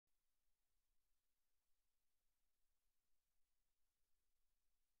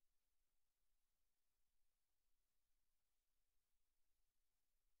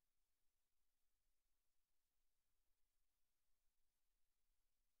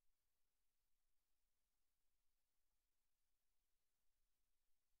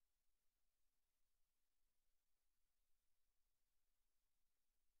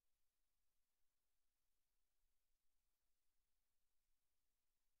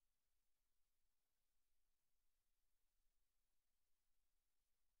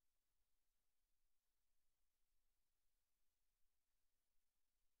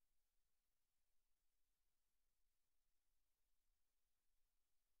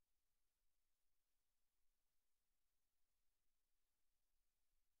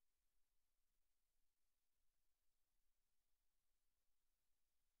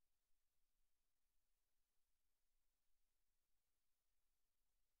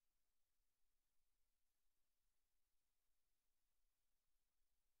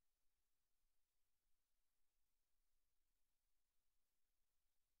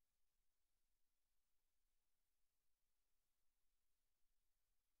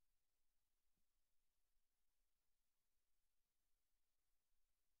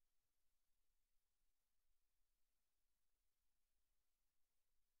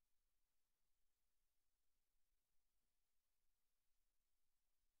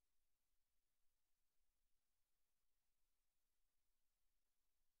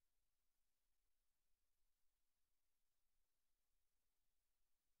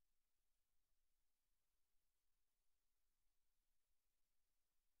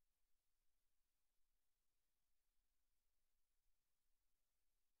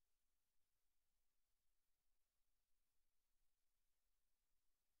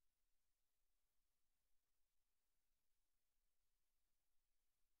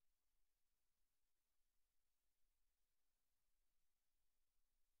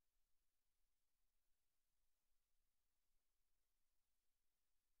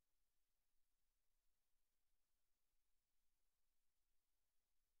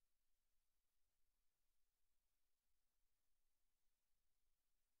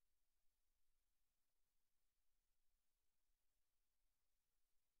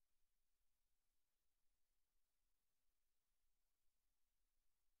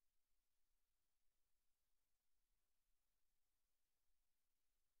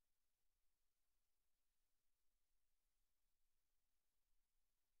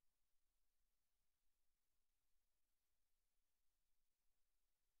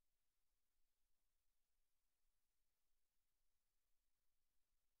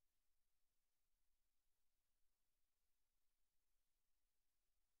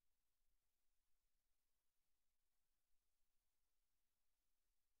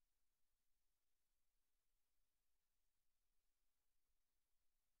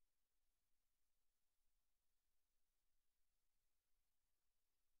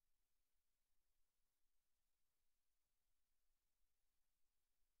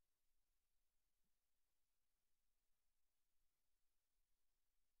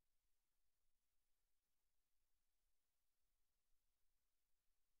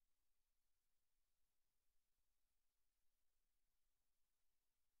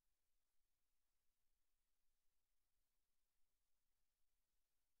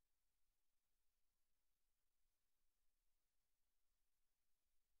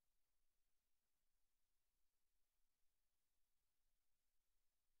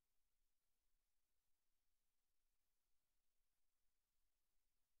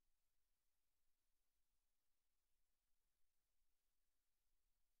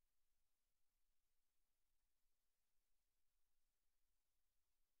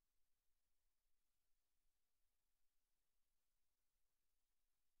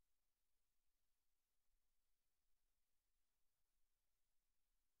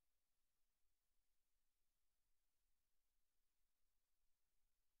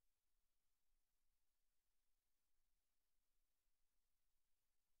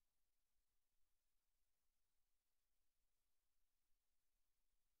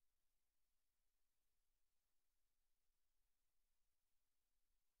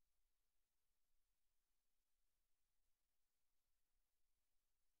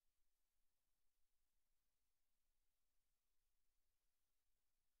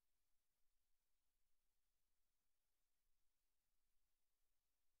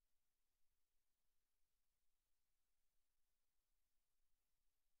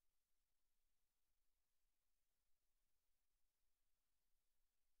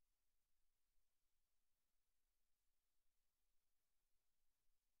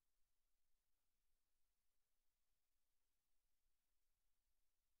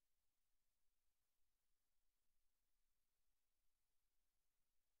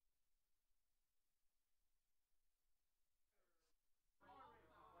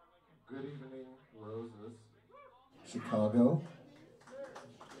Good evening, Rosas. Chicago.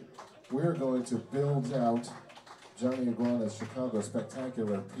 We're going to build out Johnny Iguana's Chicago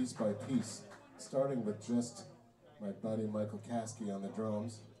Spectacular piece by piece, starting with just my buddy Michael Caskey on the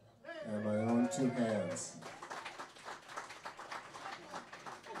drums and my own two hands.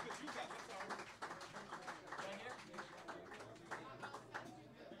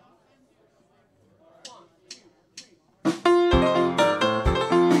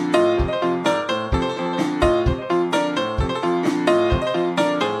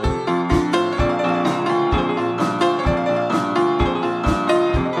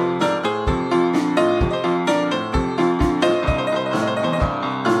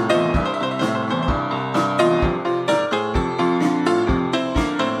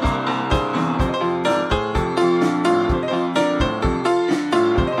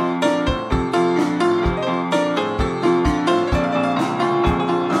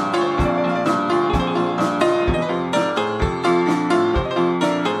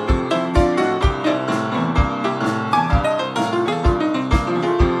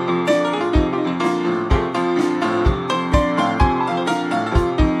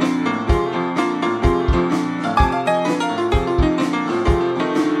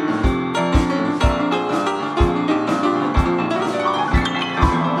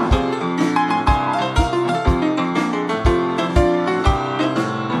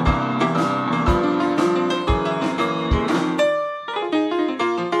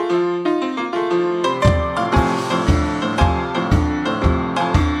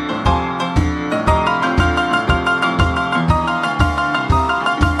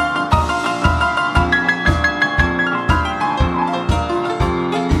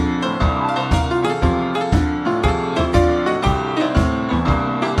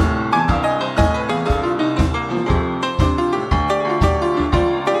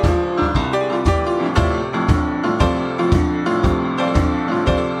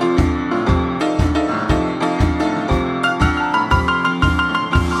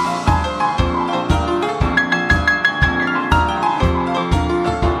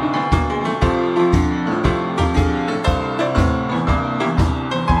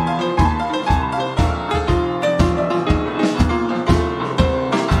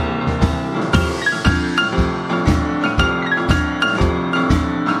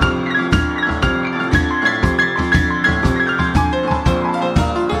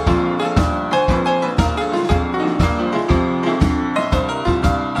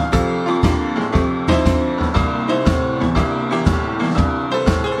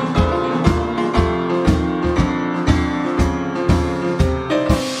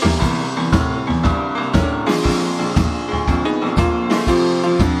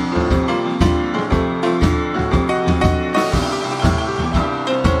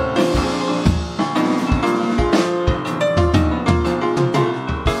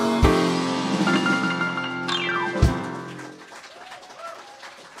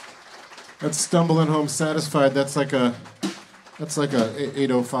 That's Stumbling Home Satisfied. That's like a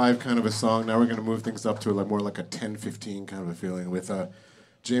 805 kind of a song. Now we're going to move things up to more like a 1015 kind of a feeling with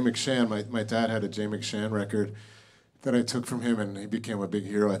Jay McShann. My dad had a Jay McShann record that I took from him, and he became a big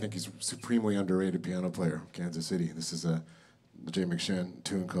hero. I think he's a supremely underrated piano player from Kansas City. This is a Jay McShann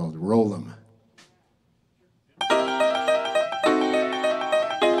tune called Roll 'Em.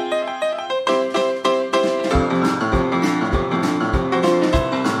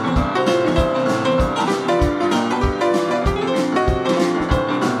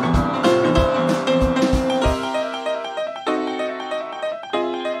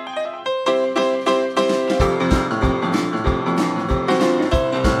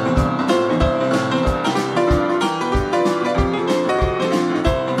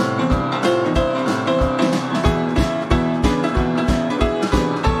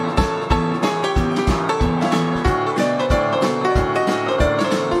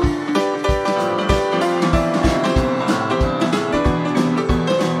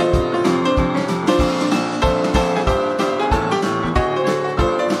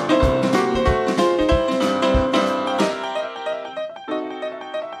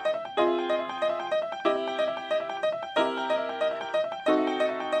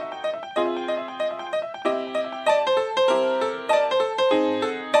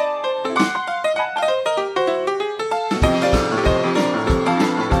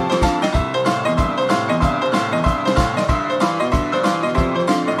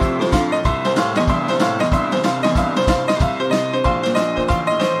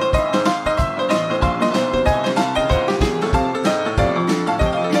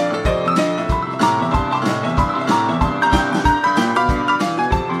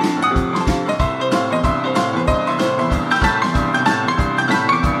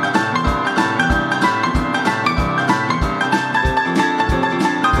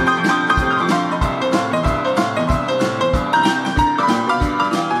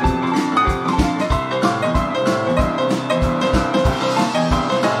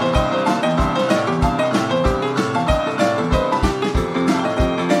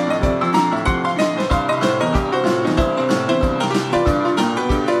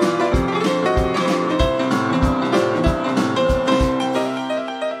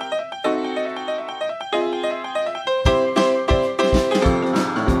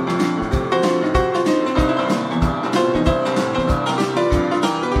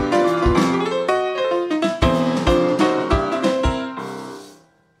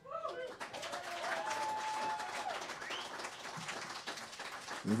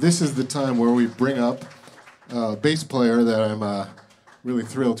 this is the time where we bring up a bass player that I'm really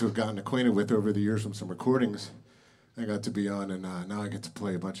thrilled to have gotten acquainted with over the years from some recordings I got to be on, and now I get to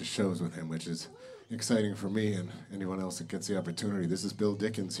play a bunch of shows with him, which is exciting for me and anyone else that gets the opportunity. This is Bill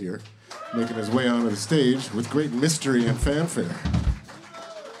Dickens here, making his way onto the stage with great mystery and fanfare.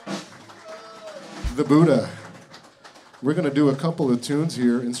 The Buddha. We're going to do a couple of tunes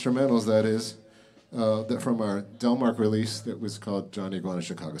here, instrumentals that is, that from our Delmark release that was called Iguana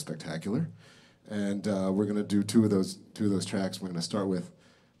Chicago Spectacular. And we're going to do two of those tracks. We're going to start with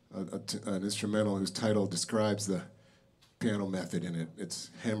an instrumental whose title describes the piano method in it. It's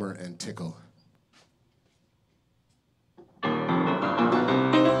Hammer and Tickle.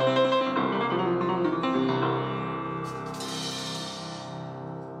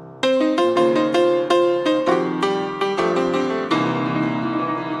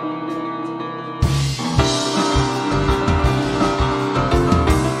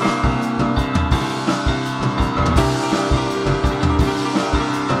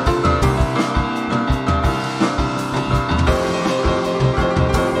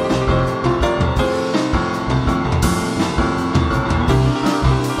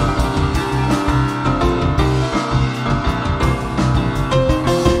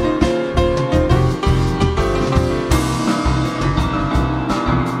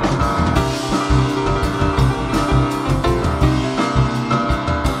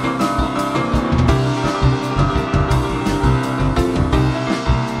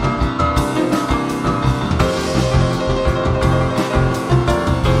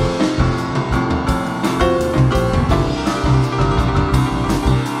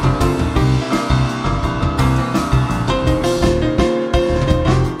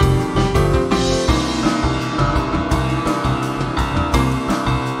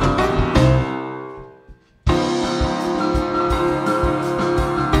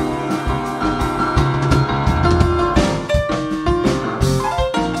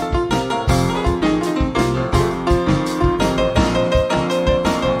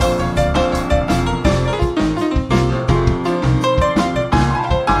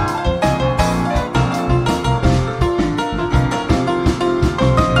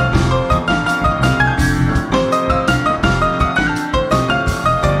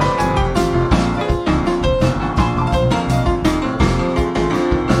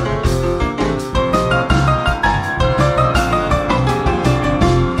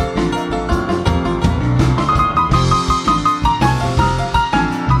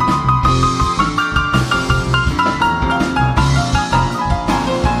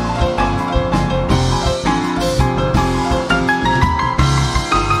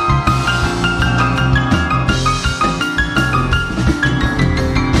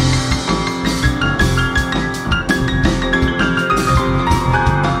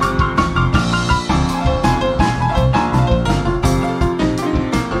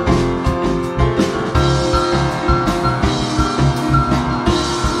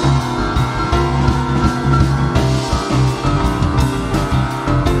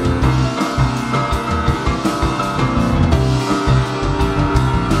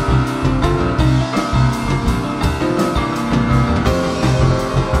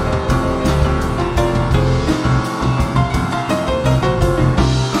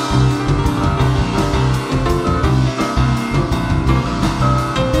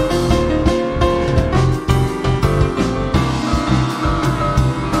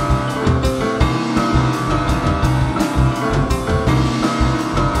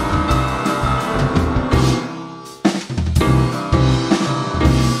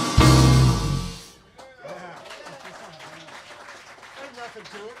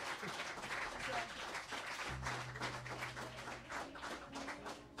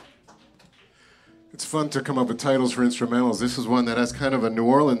 It's fun to come up with titles for instrumentals. This is one that has kind of a New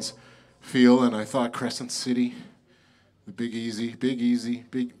Orleans feel, and I thought Crescent City, the Big Easy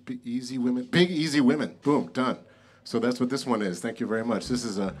Women. Boom, done. So that's what this one is. Thank you very much. This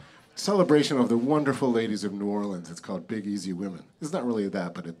is a celebration of the wonderful ladies of New Orleans. It's called Big Easy Women. It's not really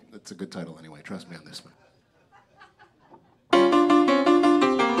that, but it's a good title anyway. Trust me on this one.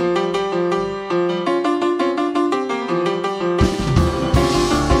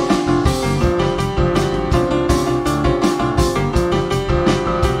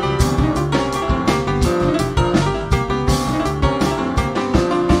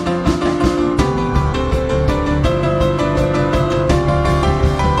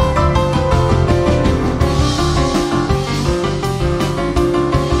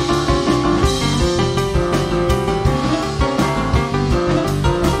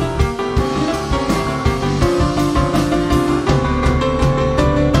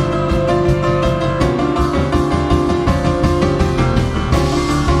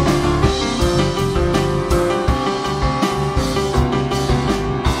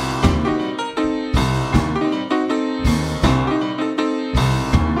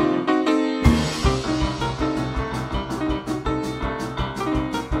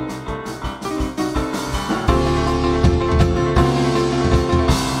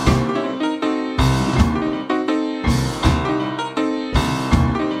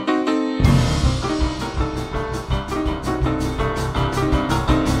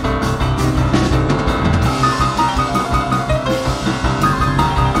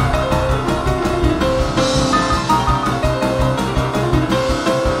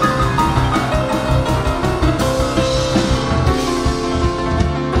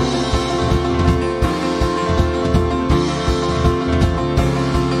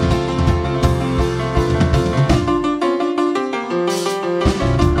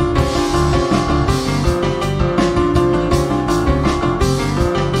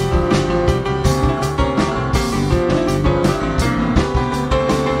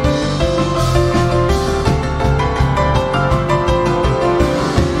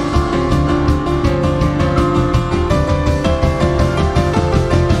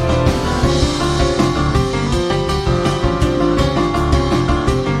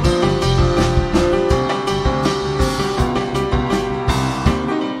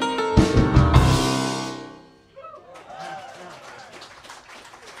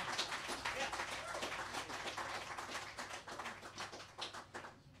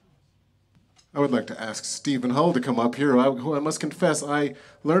 I would like to ask Stephen Hull to come up here, who I must confess I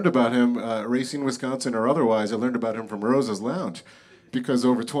learned about him, Racine, Wisconsin or otherwise, I learned about him from Rosas Lounge, because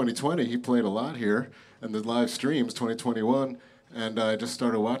over 2020 he played a lot here, and the live streams, 2021, and I just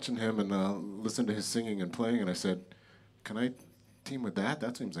started watching him and listened to his singing and playing, and I said, can I team with that?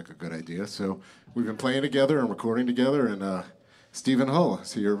 That seems like a good idea. So we've been playing together and recording together, and Stephen Hull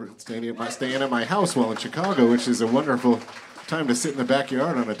is here staying at my house while in Chicago, which is a wonderful time to sit in the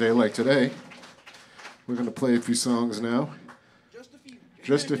backyard on a day like today. We're going to play a few songs now. Just a few.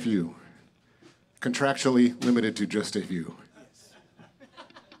 Just a few. Contractually limited to just a few.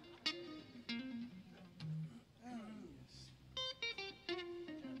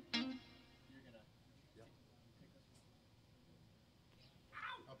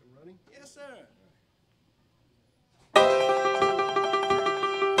 Up and running? Yes, sir.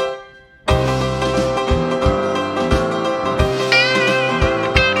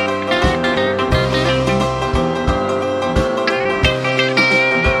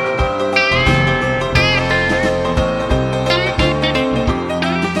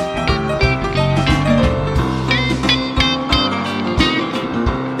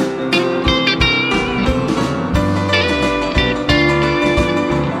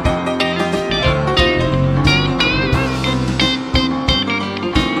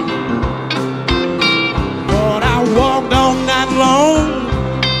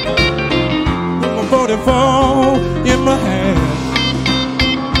 In my hand,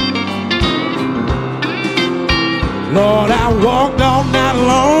 Lord, I walked all night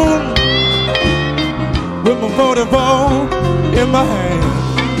long with my 44 in my hand.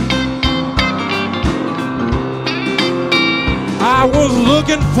 I was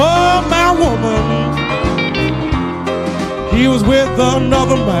looking for my woman, he was with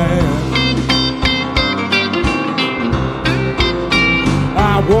another man.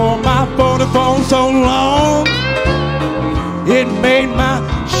 I wore my 44 so long, it made my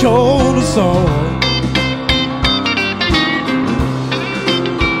shoulder sore.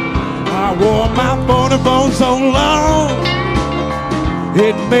 I wore my 44 so long,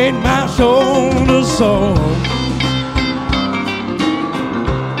 it made my shoulder sore.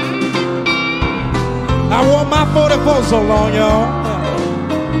 I wore my 44 so long, y'all,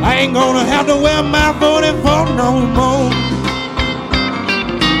 I ain't gonna have to wear my 44 no more.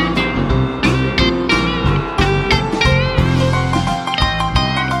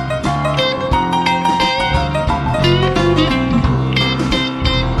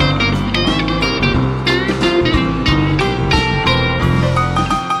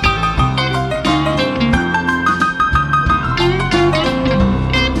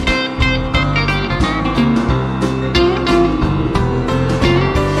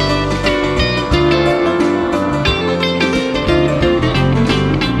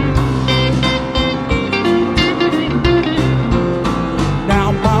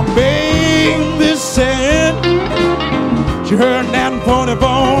 She heard that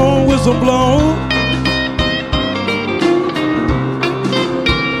 44 whistle blow.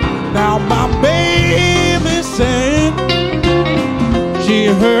 Now my baby said she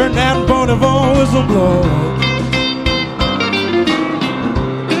heard that 44 whistle blow.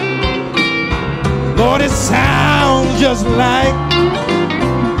 Lord, it sounds just like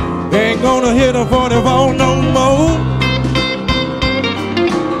ain't gonna hit a 44 no more.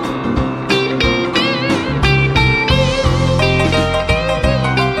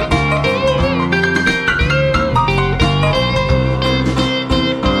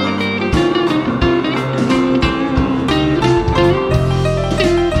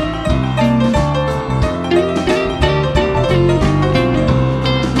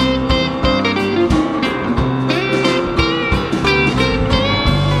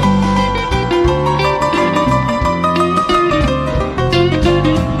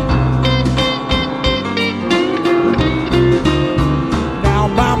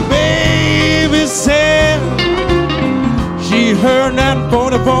 Heard that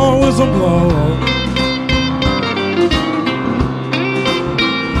 44 whistle blow.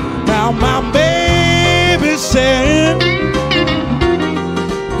 Now my baby said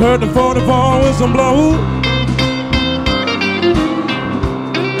heard the 44 whistle blow.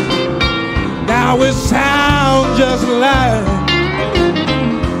 Now it sounds just like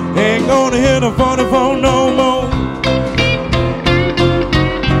ain't gonna hit a 44 no more.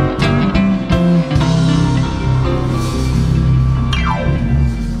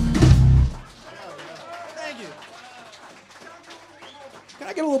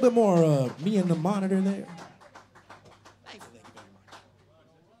 Bit more me and the monitor there. Thank you very much.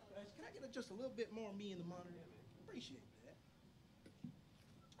 Can I get just a little bit more me and the monitor? Appreciate that.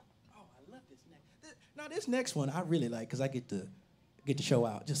 Oh, I love this next. Now this next one I really like because I get to show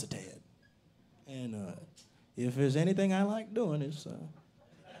out just a tad. And if there's anything I like doing, it's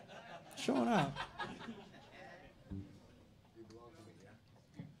showing out.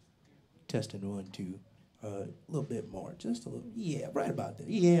 Testing 1, 2. A little bit more, just a little. Yeah, right about there.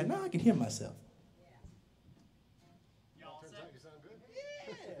 Yeah, now I can hear myself. Y'all set? You sound good?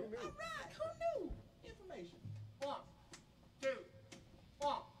 Yeah, all right. Who knew? Information. 1, 2,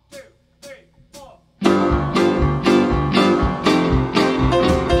 1, 2, 3, 4.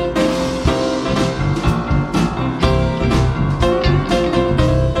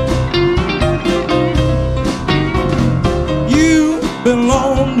 You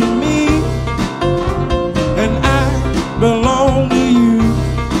belong to me, and I belong to you.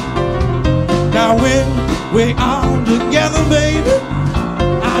 Now when we are together, baby,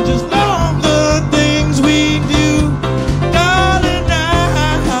 I just love the things we do. Darling,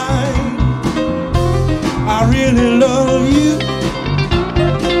 I really love you.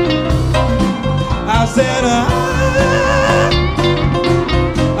 I said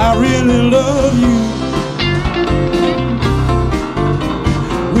I really love you.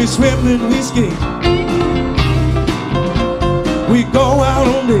 We swim and we skate. We go out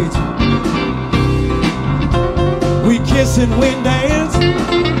on dates. We kiss and we dance.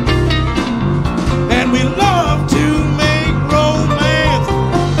 And we love to make romance.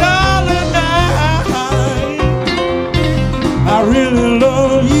 Darling, I really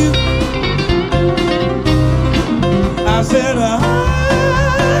love you. I said I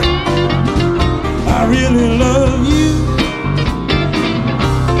really love you.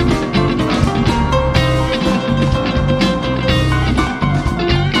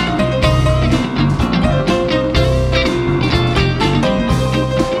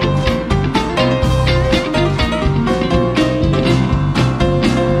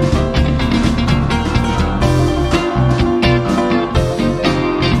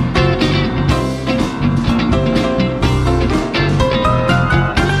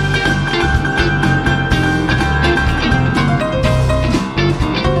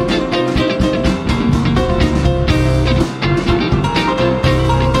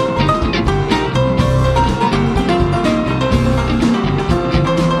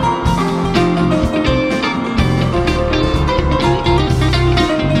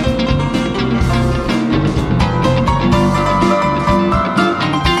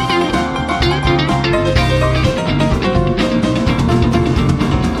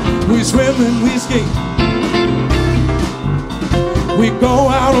 We swim and we skate. We go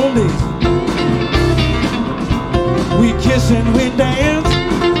out on dates. We kiss and we dance.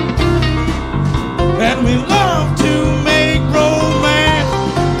 And we love to make romance.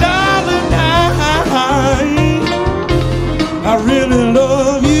 Darling, I really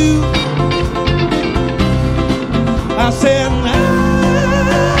love you. I said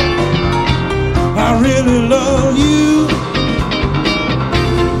I really love you.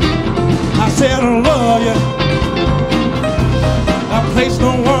 I said I love you. I place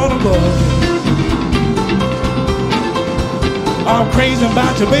no one above you. I'm crazy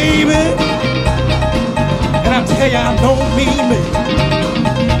about you, baby. And I tell you, I don't mean it.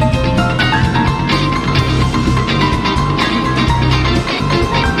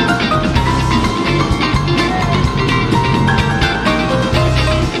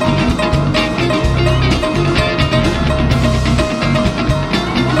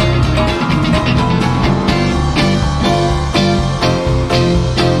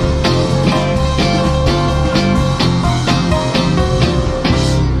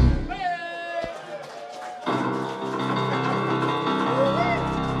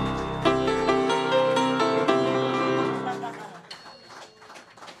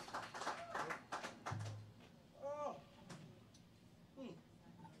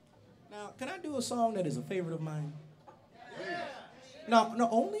 Now, can I do a song that is a favorite of mine? Yeah. No,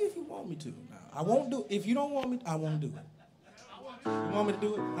 only if you want me to. No, I won't do it. If you don't want me, I won't do it. You want me to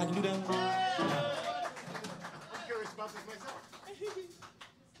do it? I can do that. I'm curious about this myself.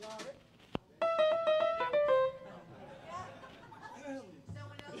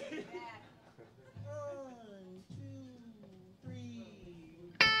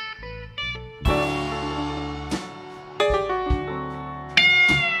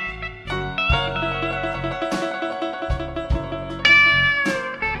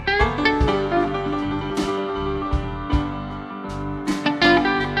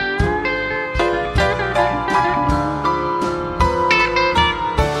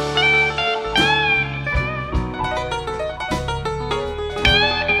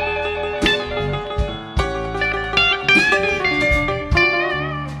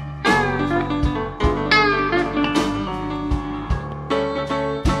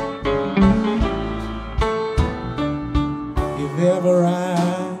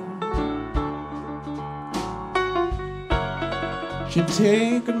 should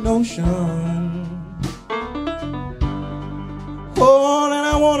take a notion. Oh, and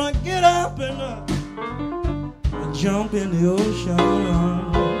I wanna get up and jump in the ocean.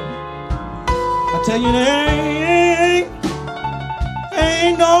 I tell you, there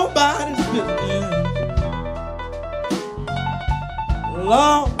ain't nobody's business.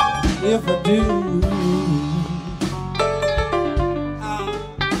 Lord, if I do.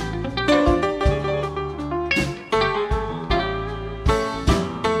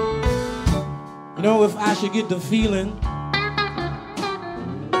 You know, if I should get the feeling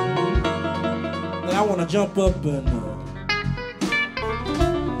that I want to jump up and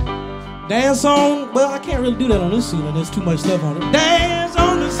dance on, well, I can't really do that on this ceiling. There's too much stuff on it. Dance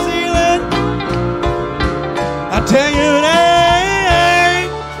on the ceiling. I tell you, that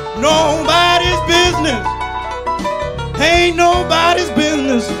ain't nobody's business. Ain't nobody's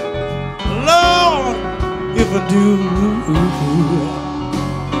business. Lord, if I do.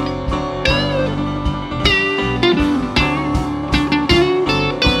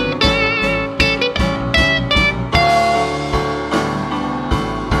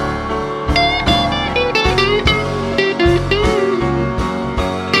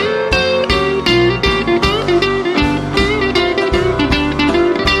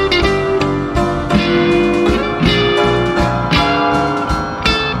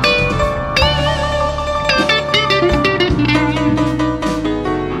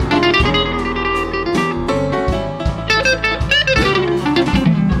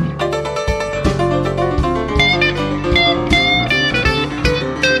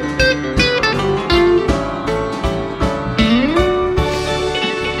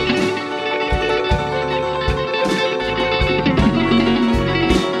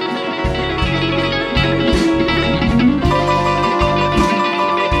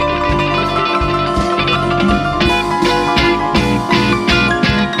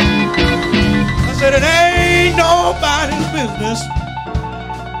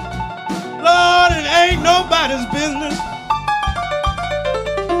 Lord, it ain't nobody's business.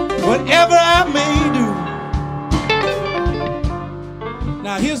 Whatever I may do.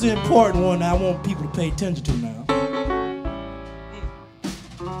 Now, here's the important one I want people to pay attention to now.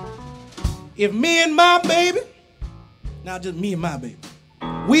 If me and my baby, now just me and my baby,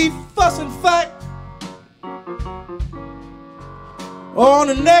 we fuss and fight, on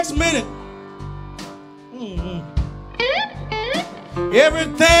the next minute,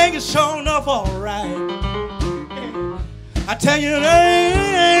 everything is showing up all right. I tell you, it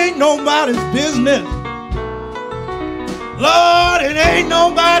ain't nobody's business. Lord, it ain't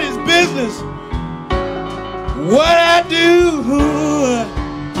nobody's business what I do.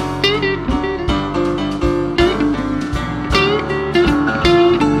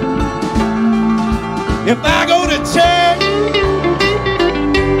 If I go to church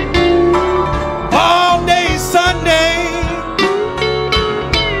all day Sunday,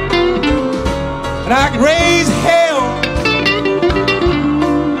 and I can raise hell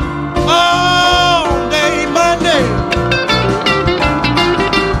all day Monday,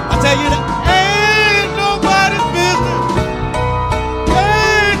 I tell you that ain't nobody's business.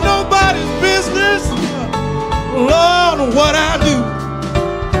 Ain't nobody's business, Lord, what I do.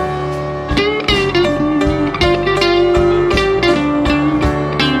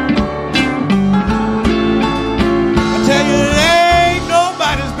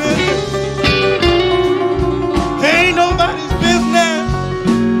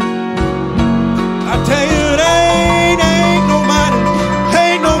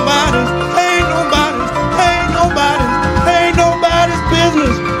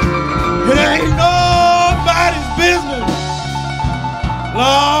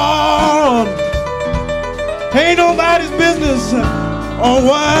 Lord, ain't nobody's business on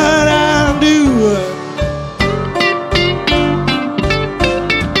what I do.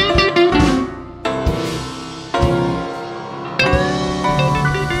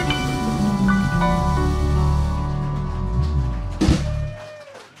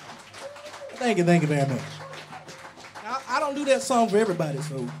 Thank you very much. Now, I don't do that song for everybody,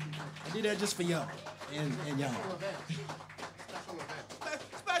 so I do that just for y'all and y'all.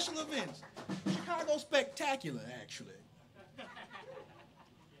 Special events. Chicago Spectacular, actually.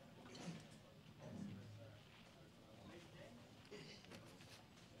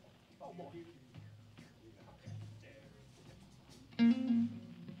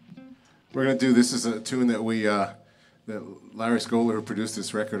 We're gonna do this is a tune that we that Larry Scholar, who produced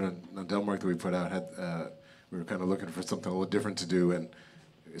this record on Delmark that we put out, had we were kind of looking for something a little different to do, and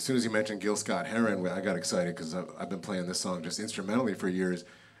as soon as he mentioned Gil Scott-Heron, I got excited because I've been playing this song just instrumentally for years,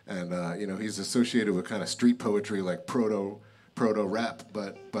 and you know, he's associated with kind of street poetry like proto proto-rap,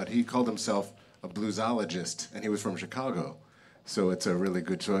 but he called himself a bluesologist, and he was from Chicago. So it's a really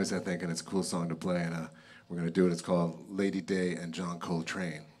good choice, I think, and it's a cool song to play, and we're going to do it. It's called Lady Day and John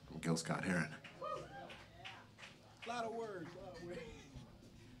Coltrane from Gil Scott-Heron. A lot of words.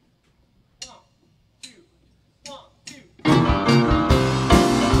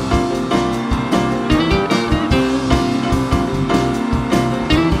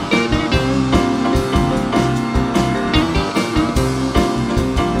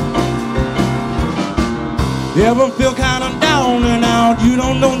 You ever feel kind of down and out, you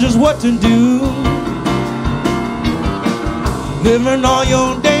don't know just what to do? Living all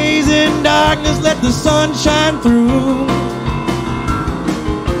your days in darkness, let the sun shine through.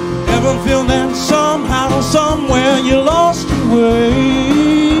 Ever feel that somehow, somewhere you lost your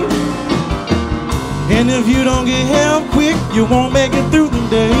way? And if you don't get help quick, you won't make it through the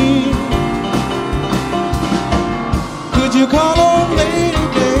day. Could you call on Lady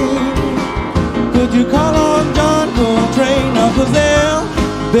Day? Could you call on John Coltrane? Now, 'cause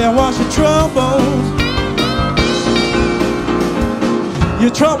they'll wash your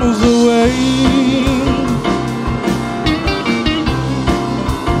troubles away.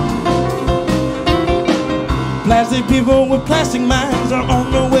 Plastic people with plastic minds are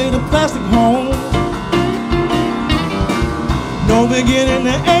on their way to plastic homes. No beginning,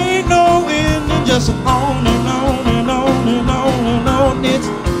 there ain't no ending, just on and on and on and on and on. It's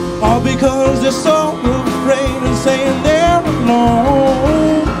all because they're so afraid of saying they're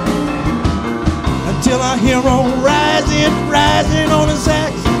alone. Until I hear a rising on a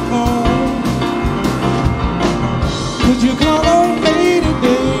saxophone. Could you call on Lady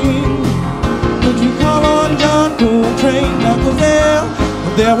Day? Could you call on John Coltrane? Now, 'cause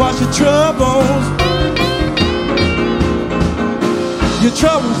they'll wash your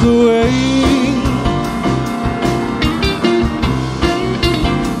troubles away.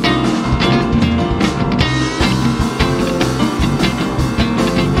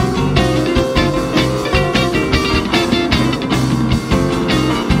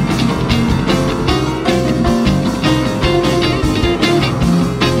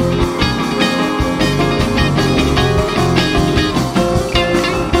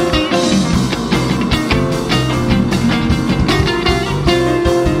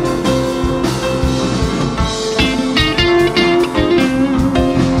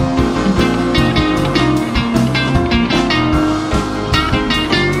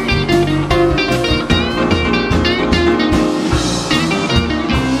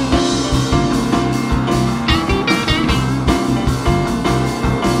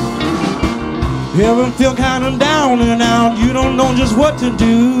 You ever feel kind of down and out, you don't know just what to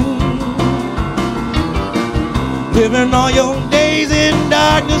do? Living all your days in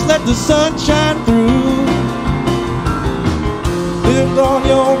darkness, let the sun shine through. Live all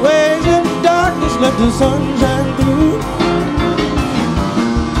your ways in darkness, let the sun shine through.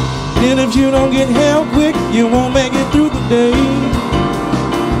 And if you don't get help quick, you won't make it through the day.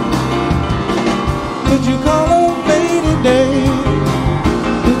 Could you call on Lady Day?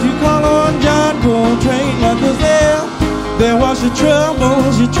 Could you call on John Coltrane? Now, 'cause they'll wash your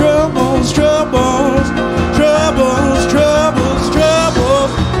troubles, troubles, troubles, troubles, troubles,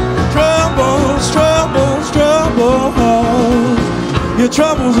 troubles, troubles, troubles, your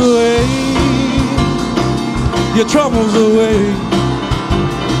troubles away, your troubles away,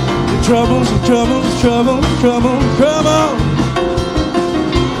 your troubles, troubles, troubles, troubles, troubles.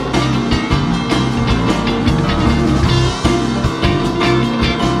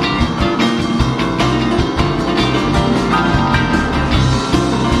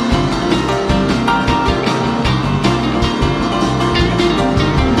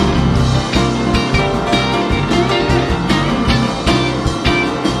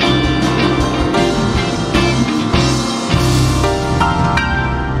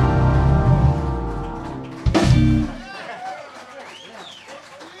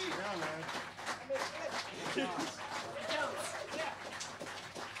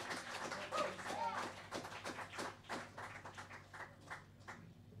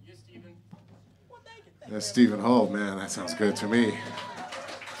 That's Stephen Hull, man, that sounds good to me.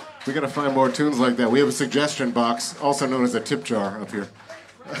 We gotta find more tunes like that. We have a suggestion box, also known as a tip jar up here.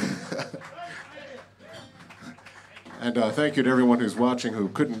 And thank you to everyone who's watching who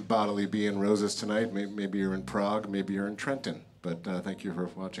couldn't bodily be in Rosas tonight. Maybe you're in Prague, maybe you're in Trenton, but thank you for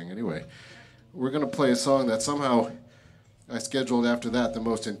watching anyway. We're gonna play a song that somehow I scheduled after that, the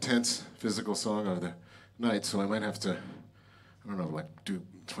most intense physical song of the night, so I might have to, I don't know, like do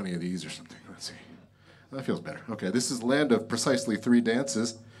 20 of these or something. Let's see. That feels better. Okay, this is Land of Precisely Three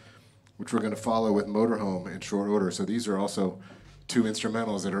Dances. which we're going to follow with Motorhome in short order. So these are also 2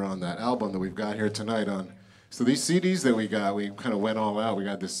 instrumentals that are on that album that we've got here tonight on. So these CDs that we got, we kind of went all out. We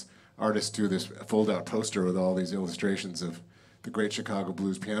got this artist do this fold-out poster with all these illustrations of the great Chicago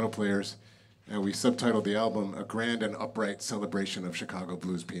blues piano players. And we subtitled the album, A Grand and Upright Celebration of Chicago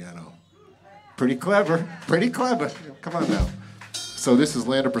Blues Piano. Pretty clever, pretty clever. Come on now. So this is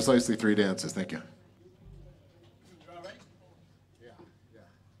Land of Precisely 3 Dances. Thank you.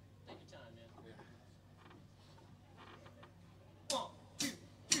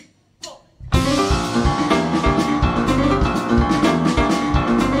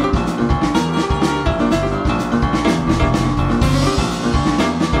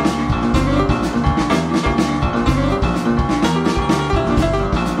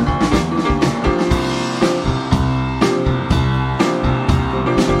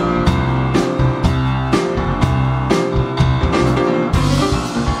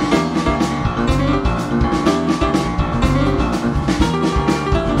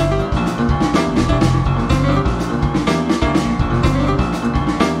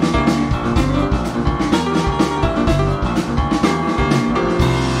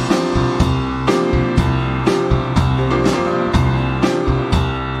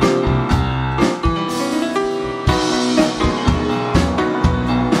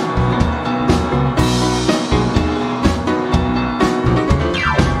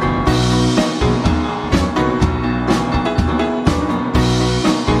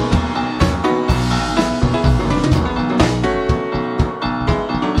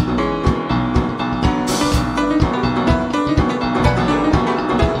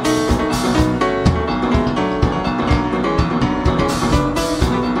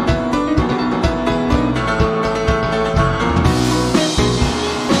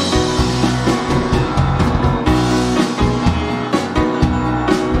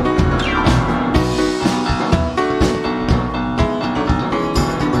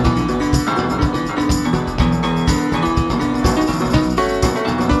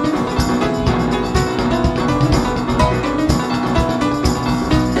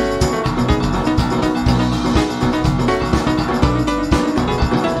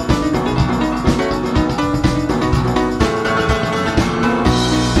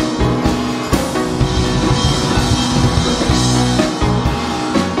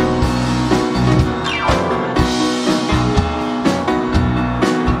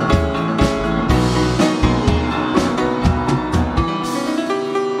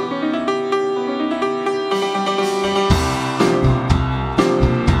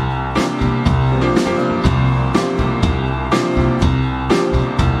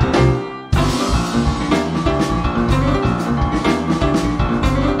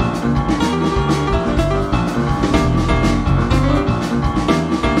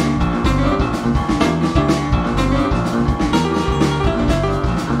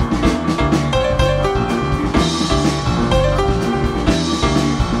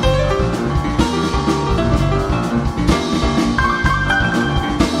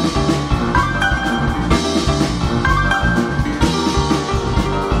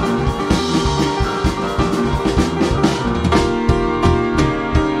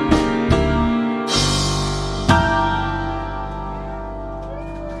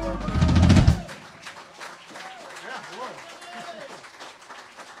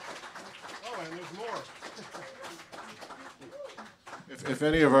 If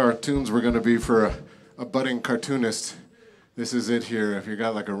any of our tunes were going to be for a budding cartoonist, this is it here. If you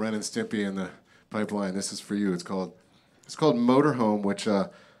got like a Ren and Stimpy in the pipeline, this is for you. It's called Motorhome, which I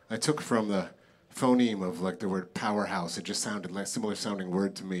took from the phoneme of like the word powerhouse. It just sounded like a similar sounding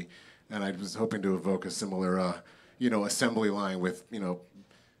word to me, and I was hoping to evoke a similar, assembly line with,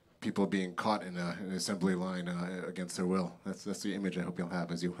 people being caught in an assembly line against their will. That's the image I hope you'll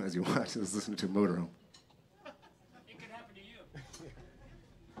have as you watch, as listen to Motorhome. It could happen to you.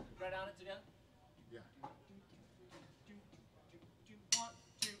 Right on it together? Yeah. 1,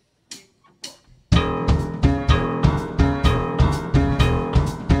 2, 3, 4.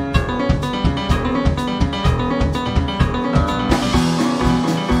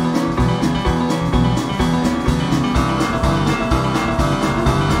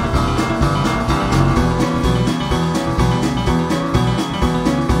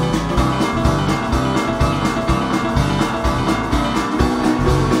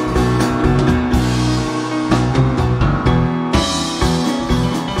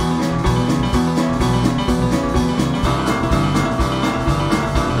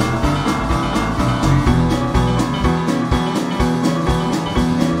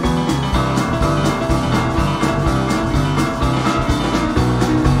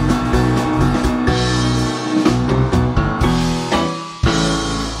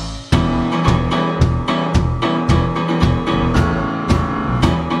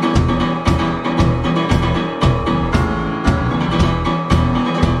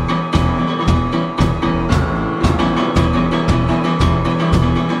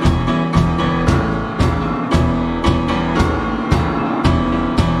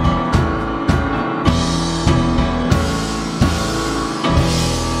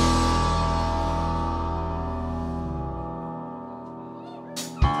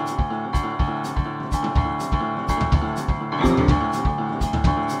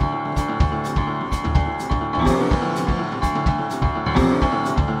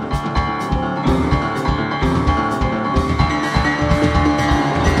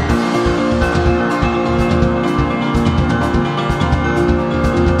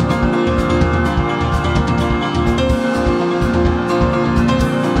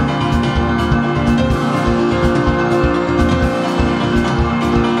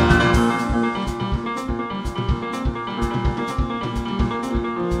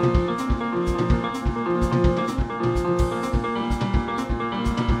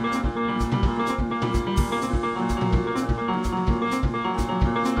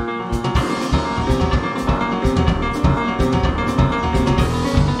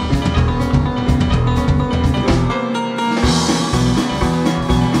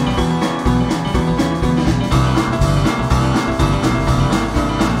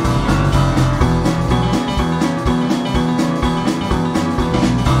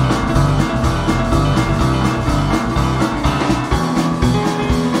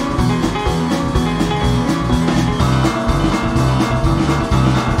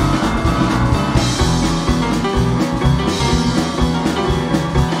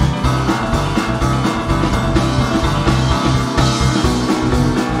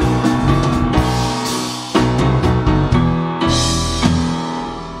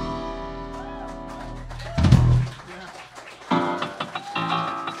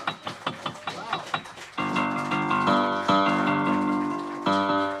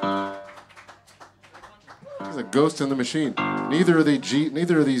 Ghost in the Machine. Neither of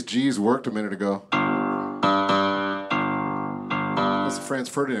these G's worked a minute ago. That's a Franz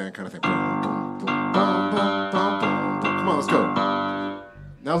Ferdinand kind of thing. Come on, let's go.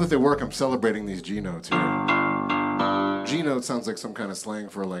 Now that they work, I'm celebrating these G notes here. G note sounds like some kind of slang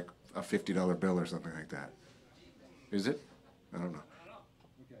for like a $50 bill or something like that. Is it? I don't know.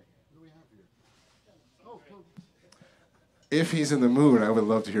 If he's in the mood, I would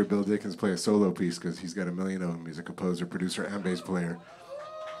love to hear Bill Dickens play a solo piece because he's got a million of them. He's a composer, producer, and bass player.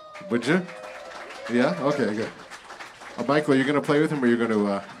 Would you? Yeah? Okay, good. Michael, you're going to play with him or you're going to... I'm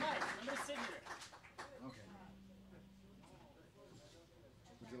going to sit here. Okay.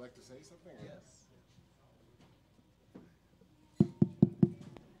 Would you like to say something? Yes.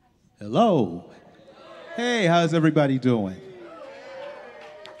 Hello. Hey, how's everybody doing?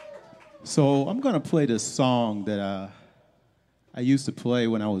 So I'm going to play this song that I used to play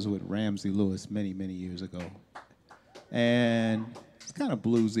when I was with Ramsey Lewis many, many years ago. And it's kind of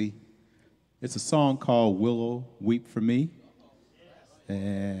bluesy. It's a song called Willow, Weep for Me.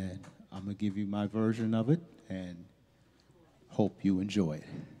 And I'm going to give you my version of it and hope you enjoy it.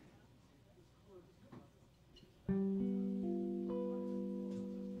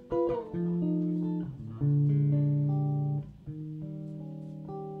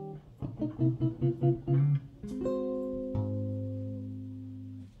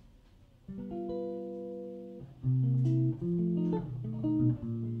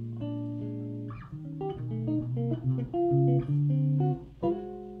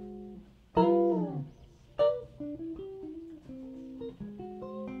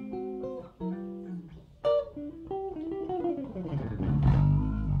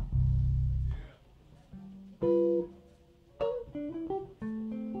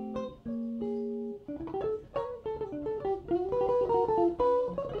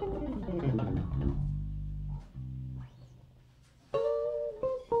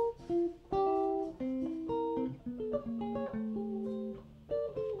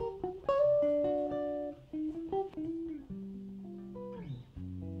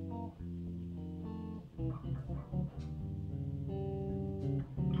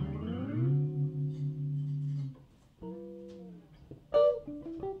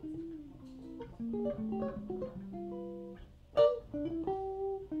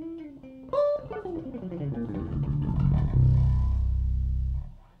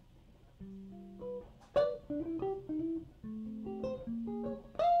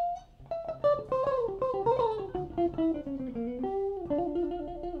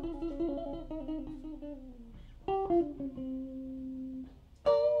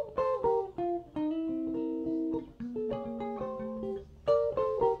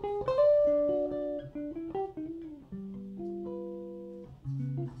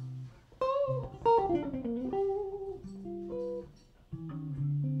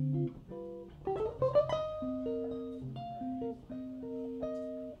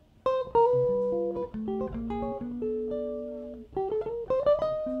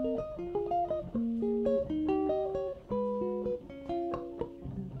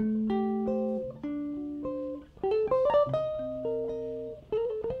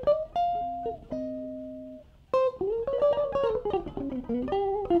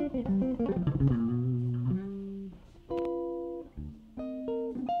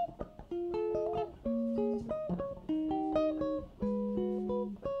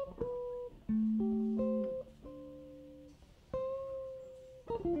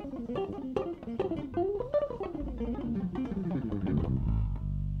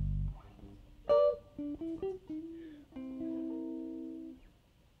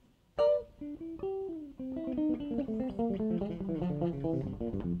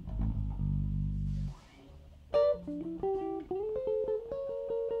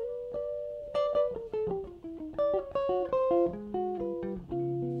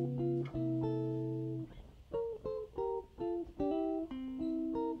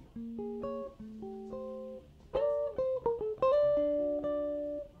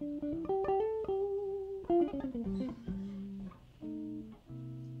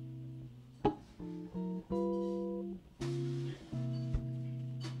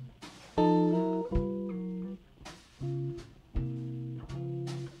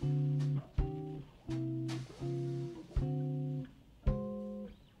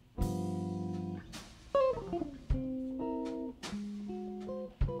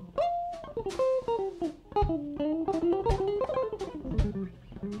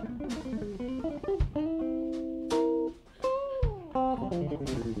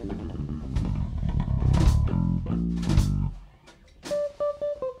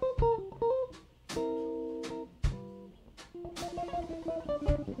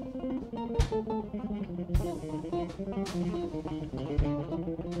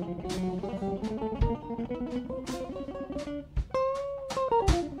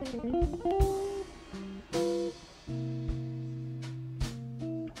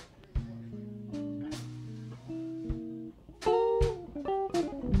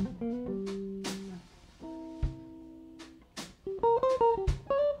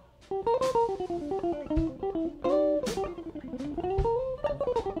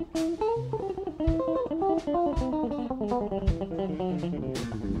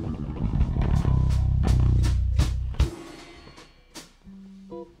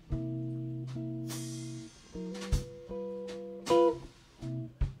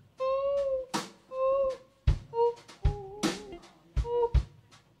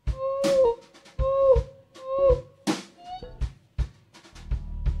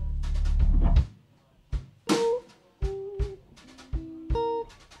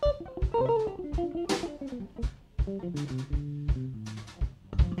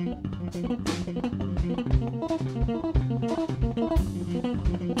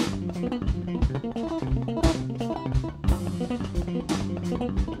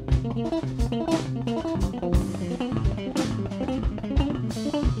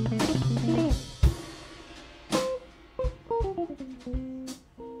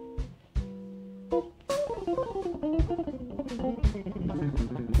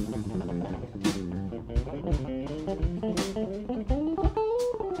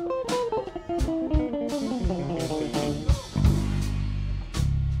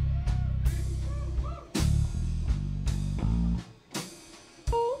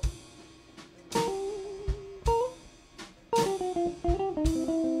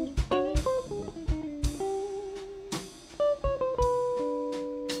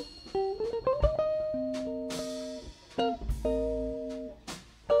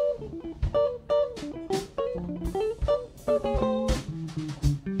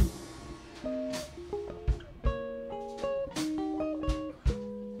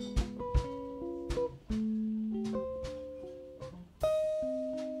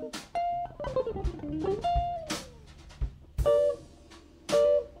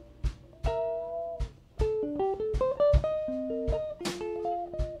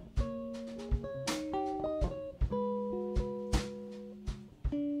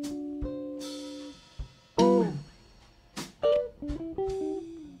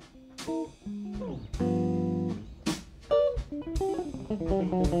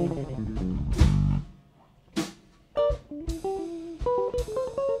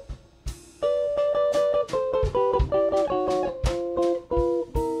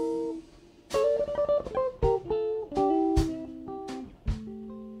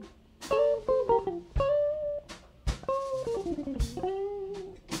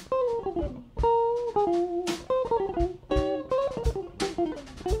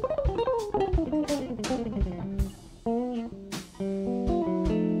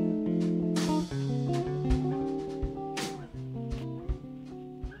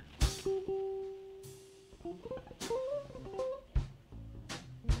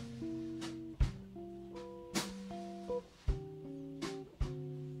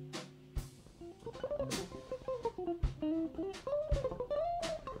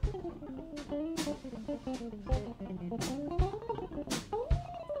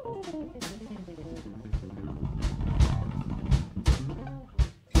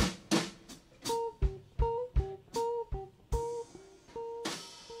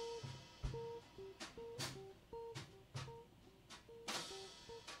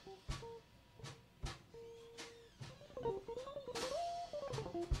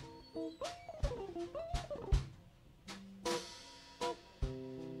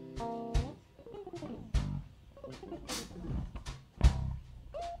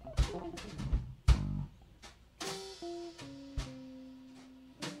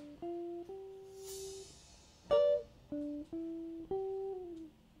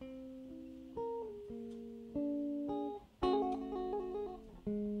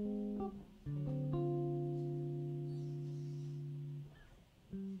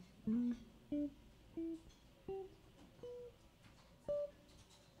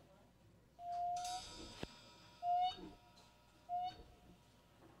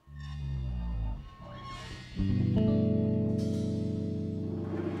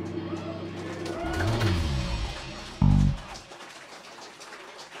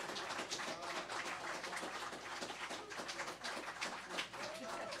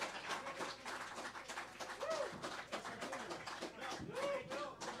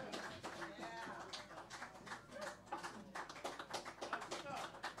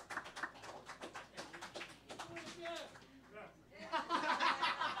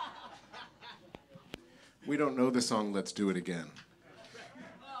 We don't know the song Let's Do It Again.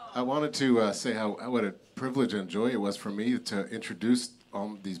 I wanted to say what a privilege and joy it was for me to introduce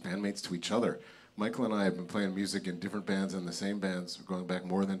all these bandmates to each other. Michael and I have been playing music in different bands and the same bands going back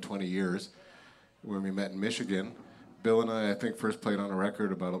more than 20 years, where we met in Michigan. Bill and I think, first played on a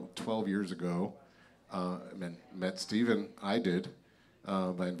record about 12 years ago. Met Steven, I did,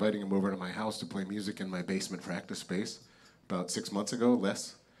 by inviting him over to my house to play music in my basement practice space about 6 months ago,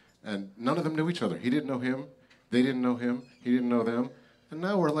 less. And none of them knew each other. He didn't know him, they didn't know him, he didn't know them. And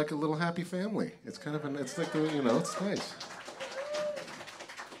now we're like a little happy family. It's kind of, it's like, it's nice.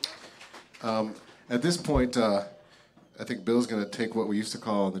 At this point, I think Bill's going to take what we used to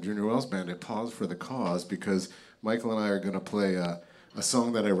call in the Junior Wells Band a pause for the cause, because Michael and I are going to play a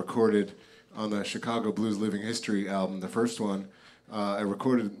song that I recorded on the Chicago Blues Living History album, the first one. I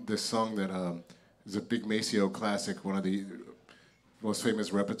recorded this song that is a big Maceo classic, one of the most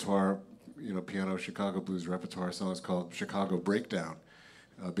famous repertoire, piano Chicago blues repertoire songs, called Chicago Breakdown,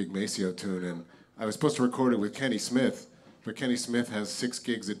 a big Maceo tune. And I was supposed to record it with Kenny Smith, but Kenny Smith has 6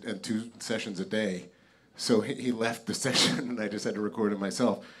 gigs and 2 sessions a day, so he left the session, and I just had to record it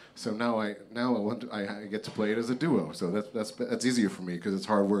myself. So now I get to play it as a duo. So that's easier for me because it's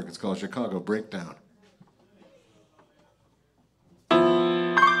hard work. It's called Chicago Breakdown.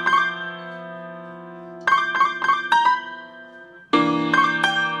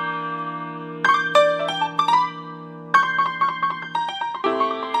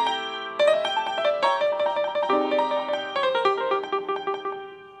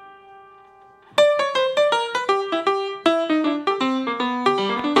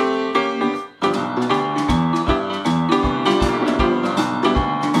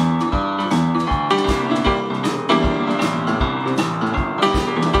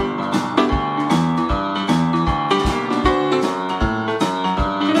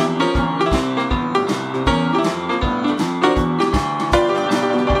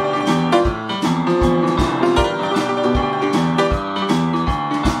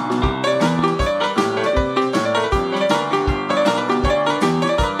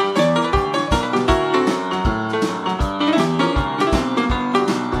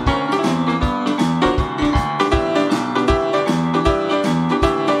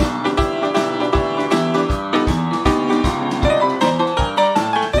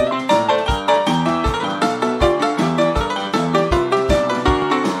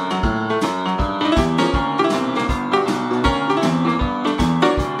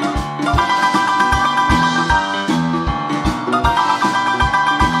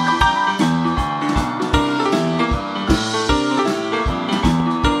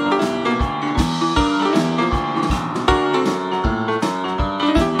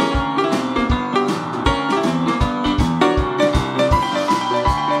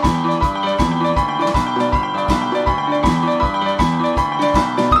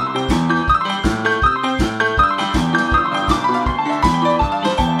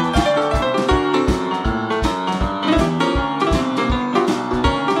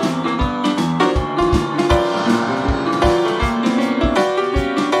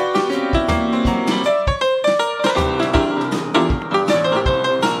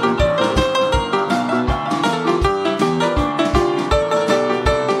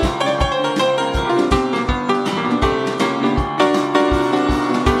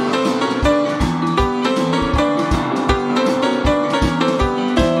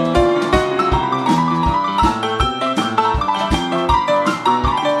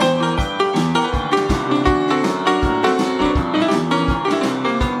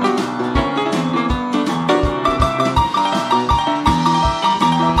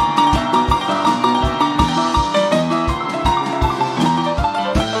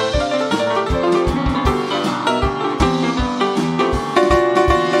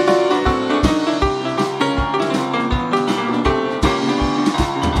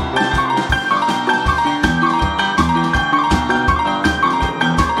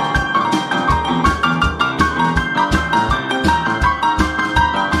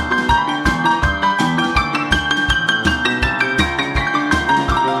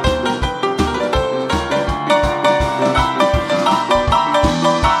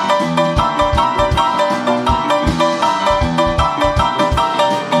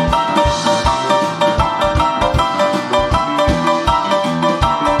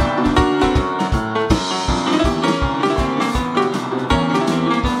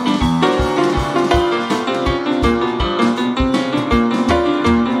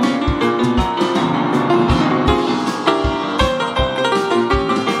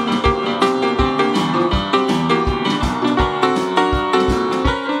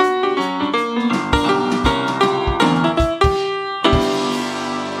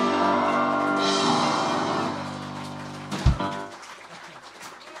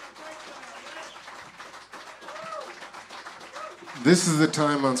 This is the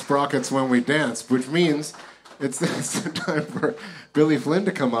time on Sprockets when we dance, which means it's the time for Billy Flynn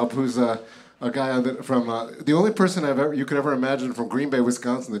to come up, who's a guy from the only person you could ever imagine from Green Bay,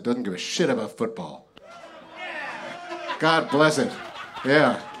 Wisconsin, that doesn't give a shit about football. God bless it.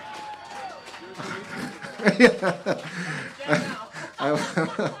 Yeah.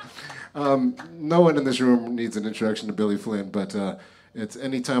 No one in this room needs an introduction to Billy Flynn, but it's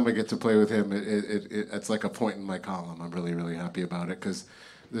any time I get to play with him, it's like a point in my column. I'm really, really happy about it because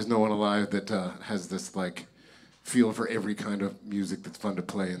there's no one alive that has this like feel for every kind of music that's fun to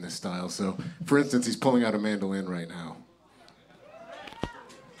play in this style. So, for instance, he's pulling out a mandolin right now.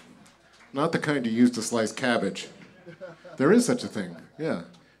 Not the kind you use to slice cabbage. There is such a thing, yeah.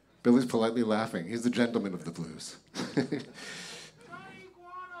 Billy's politely laughing. He's the gentleman of the blues.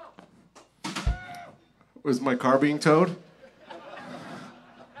 Was my car being towed?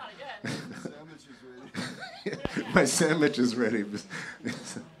 My sandwich is ready.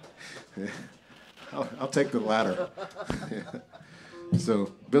 I'll take the latter.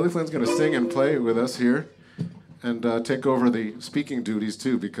 So Billy Flynn's going to sing and play with us here and take over the speaking duties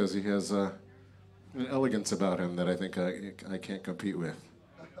too, because he has an elegance about him that I think I can't compete with.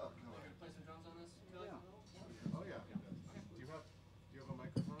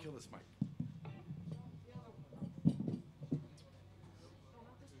 Kill this mic.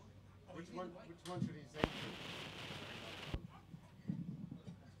 Which one should he sing to?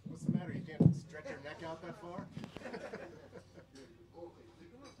 What's the matter? You can't stretch your neck out that far?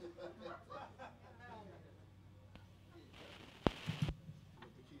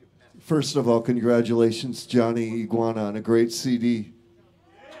 First of all, congratulations, Johnny Iguana, on a great CD.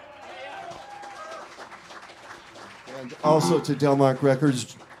 And also to Delmark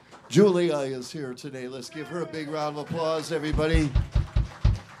Records, Julia is here today. Let's give her a big round of applause, everybody.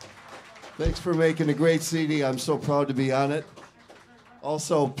 Thanks for making a great CD. I'm so proud to be on it.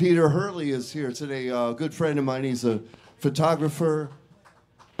 Also, Peter Hurley is here today, a good friend of mine. He's a photographer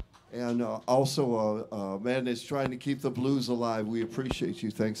and also a man that's trying to keep the blues alive. We appreciate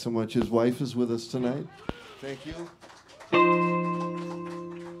you. Thanks so much. His wife is with us tonight. Thank you.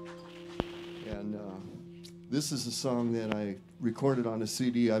 And this is a song that I recorded on a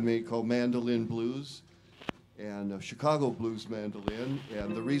CD I made called Mandolin Blues, and Chicago Blues Mandolin.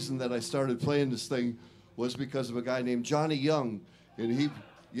 And the reason that I started playing this thing was because of a guy named Johnny Young. And he,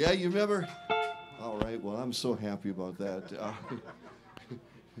 yeah, you remember? All right, well, I'm so happy about that.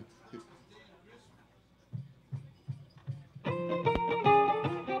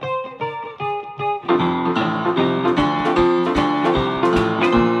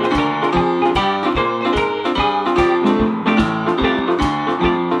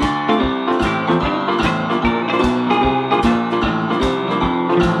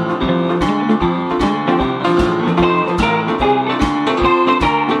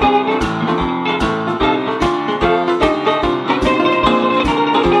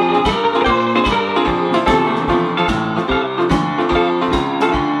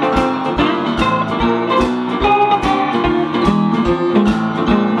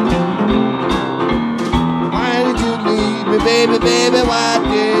 Baby, baby, why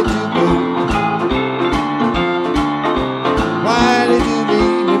did you go? Why did you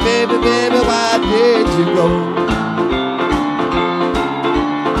leave me, baby, baby, why did you go?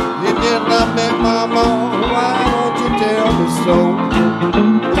 You didn't love me, mama, why don't you tell me so?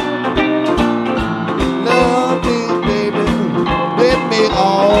 Love me, baby, with me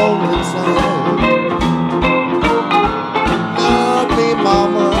all the time. Love me,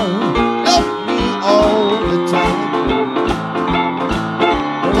 mama, love me all the time.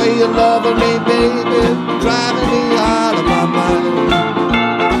 You're loving me, baby, driving me out of my mind.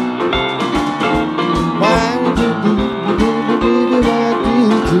 Why did you leave me, baby, baby, why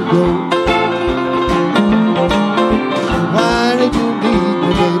did you go? Why did you leave me,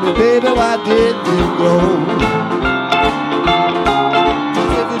 baby, baby, why did you go?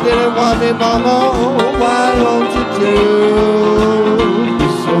 If you didn't want me, mama, why don't you tell me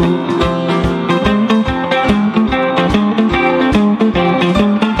so?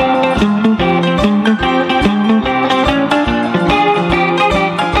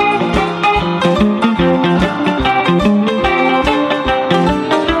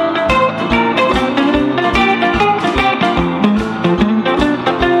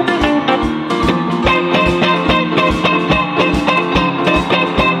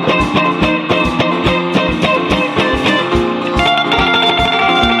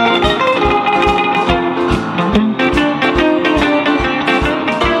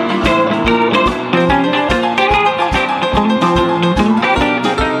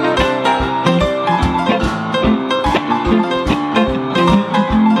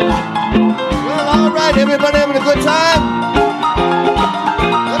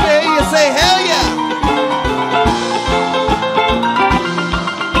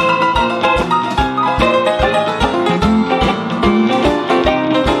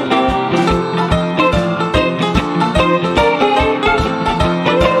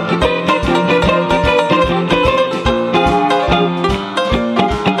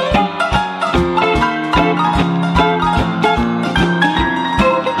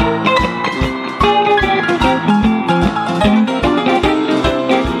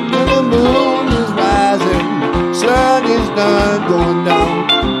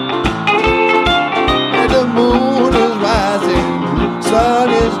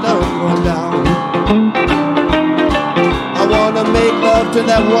 talk to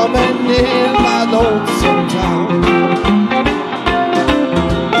that woman in my lonesome town.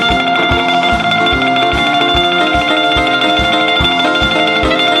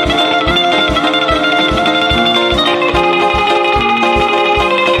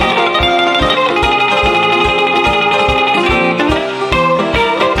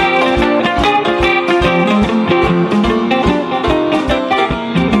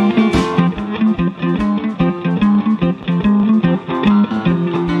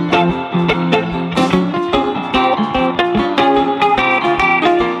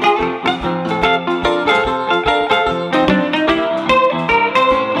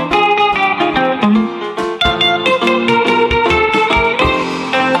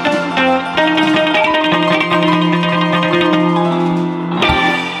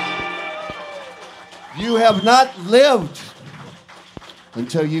 You have not lived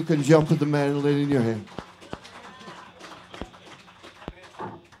until you can jump with the mandolin in your hand.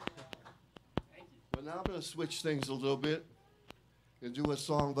 But now I'm going to switch things a little bit and do a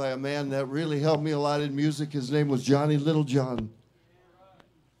song by a man that really helped me a lot in music. His name was Johnny Littlejohn.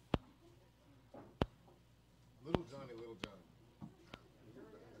 Little Johnny, Little John.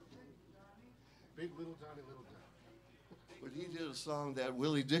 Big Little Johnny, Little John. But he did a song that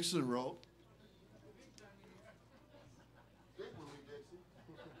Willie Dixon wrote.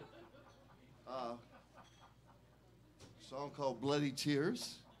 A song called Bloody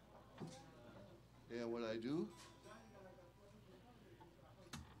Tears. And what I do,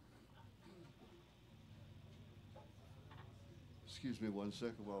 excuse me 1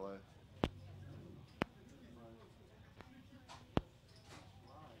 second while I.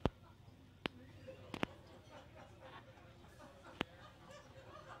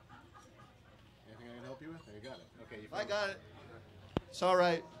 Anything I can help you with? You got it. Okay, I got it. It's all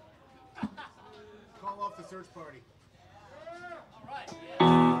right. Call off the search party.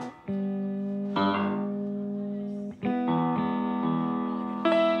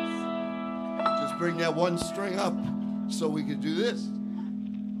 Just bring that one string up so we can do this.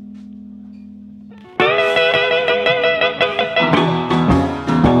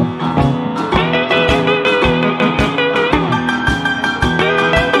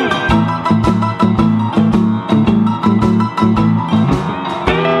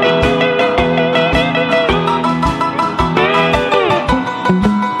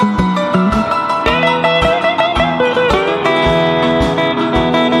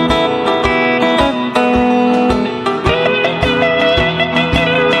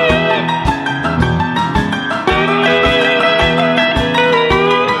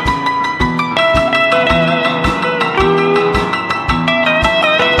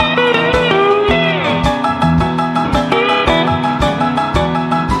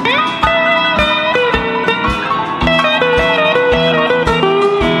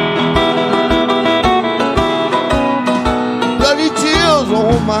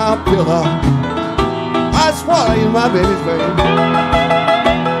 My pillow, I swallow in my baby's vein.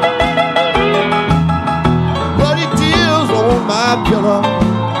 Bloody tears on my pillow,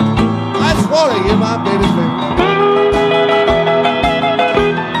 I swallow in my baby's vein.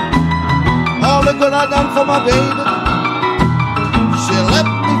 All the good I done for my baby, she left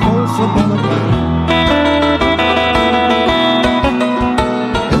me for some other man.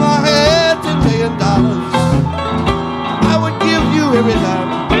 If I had $10 million, I would give you every dime.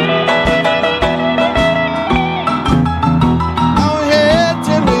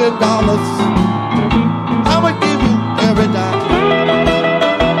 I would give you every dime.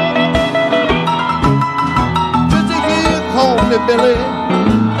 Just to hear you call me Billy.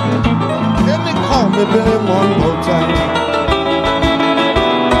 Let me call me Billy one more time.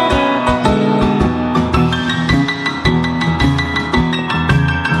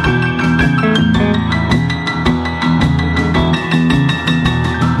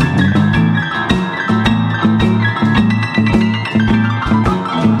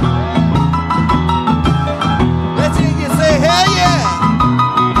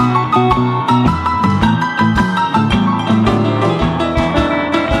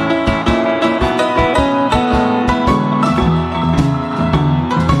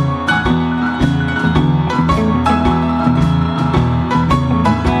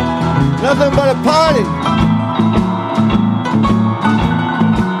 Nothing but a party.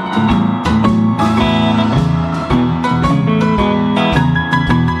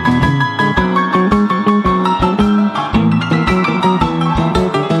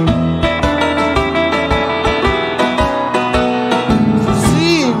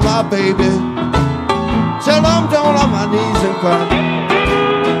 See my baby, till I'm down on my knees and cry.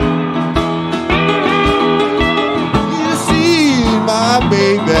 You see my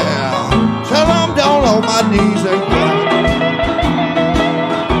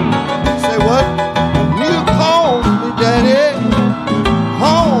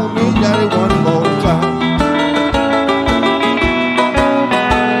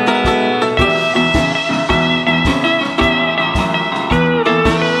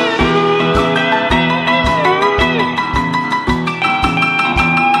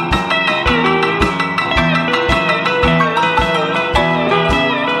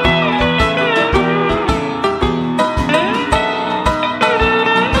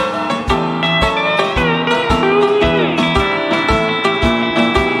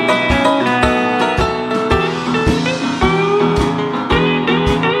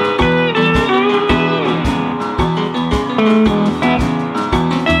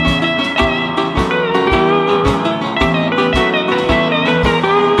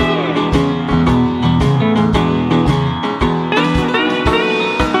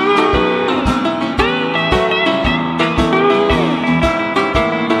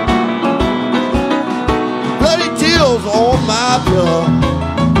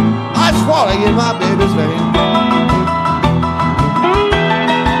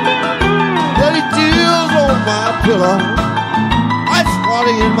pillow. Ice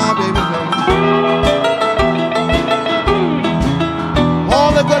water in my baby's name.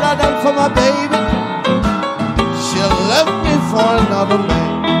 All the good I done for my baby, she left me for another man.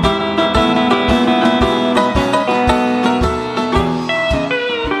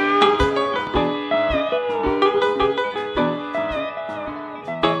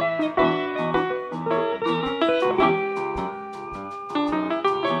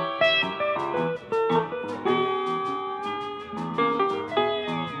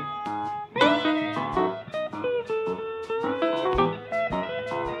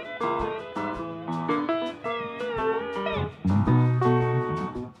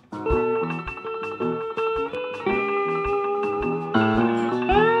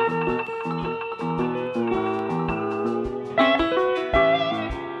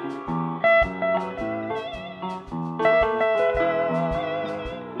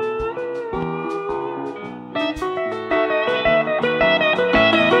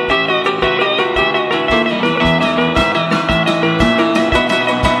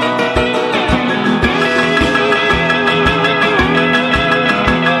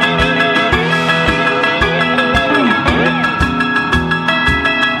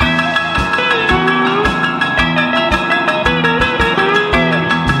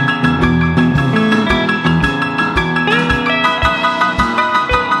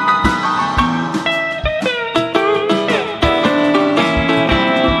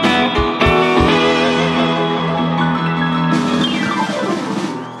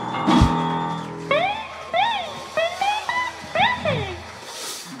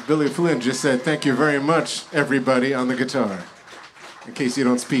 Billy Flynn just said, "Thank you very much, everybody," on the guitar, in case you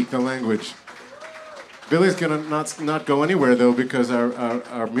don't speak the language. Billy's gonna not go anywhere, though, because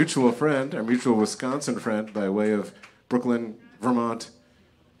our mutual friend, our mutual Wisconsin friend, by way of Brooklyn, Vermont,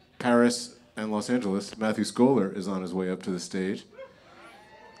 Paris, and Los Angeles, Matthew Scholar, is on his way up to the stage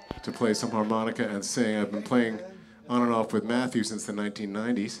to play some harmonica and sing. I've been playing on and off with Matthew since the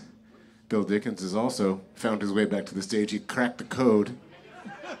 1990s. Bill Dickens has also found his way back to the stage. He cracked the code.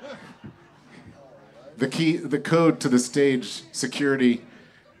 The code to the stage security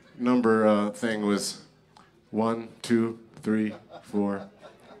number thing was 1, 2, 3, 4,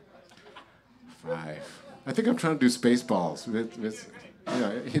 5. I think I'm trying to do Spaceballs.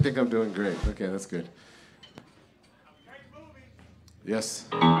 Yeah, you think I'm doing great. Okay, that's good. Yes.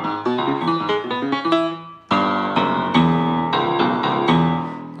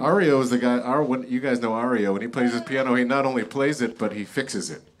 Ario is the guy. You guys know Ario. When he plays his piano, he not only plays it, but he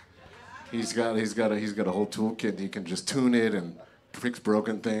fixes it. He's got a whole toolkit. He can just tune it and fix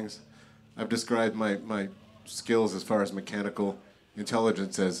broken things. I've described my skills as far as mechanical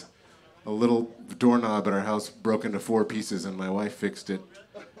intelligence as a little doorknob in our house broke into 4 pieces, and my wife fixed it.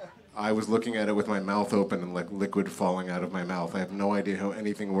 I was looking at it with my mouth open and like liquid falling out of my mouth. I have no idea how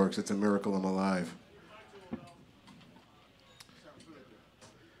anything works. It's a miracle I'm alive.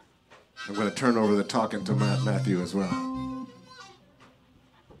 I'm going to turn over the talking to Matthew as well.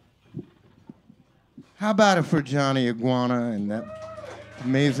 How about it for Johnny Iguana and that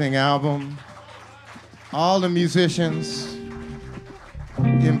amazing album? All the musicians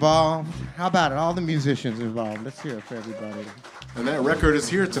involved. How about it? All the musicians involved. Let's hear it for everybody. And that record is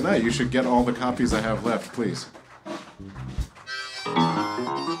here tonight. You should get all the copies I have left, please.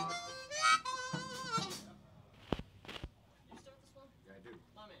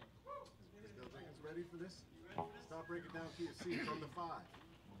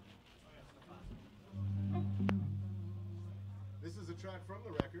 This is a track from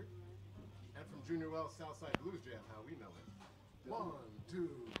the record and from Junior Wells' Southside Blues Jam, how we know it. 1, 2,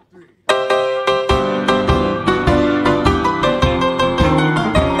 3.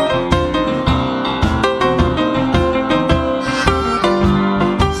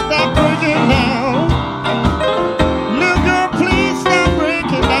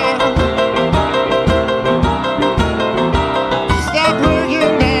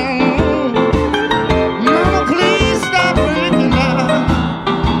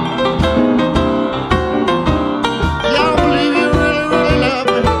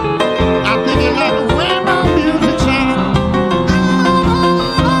 I think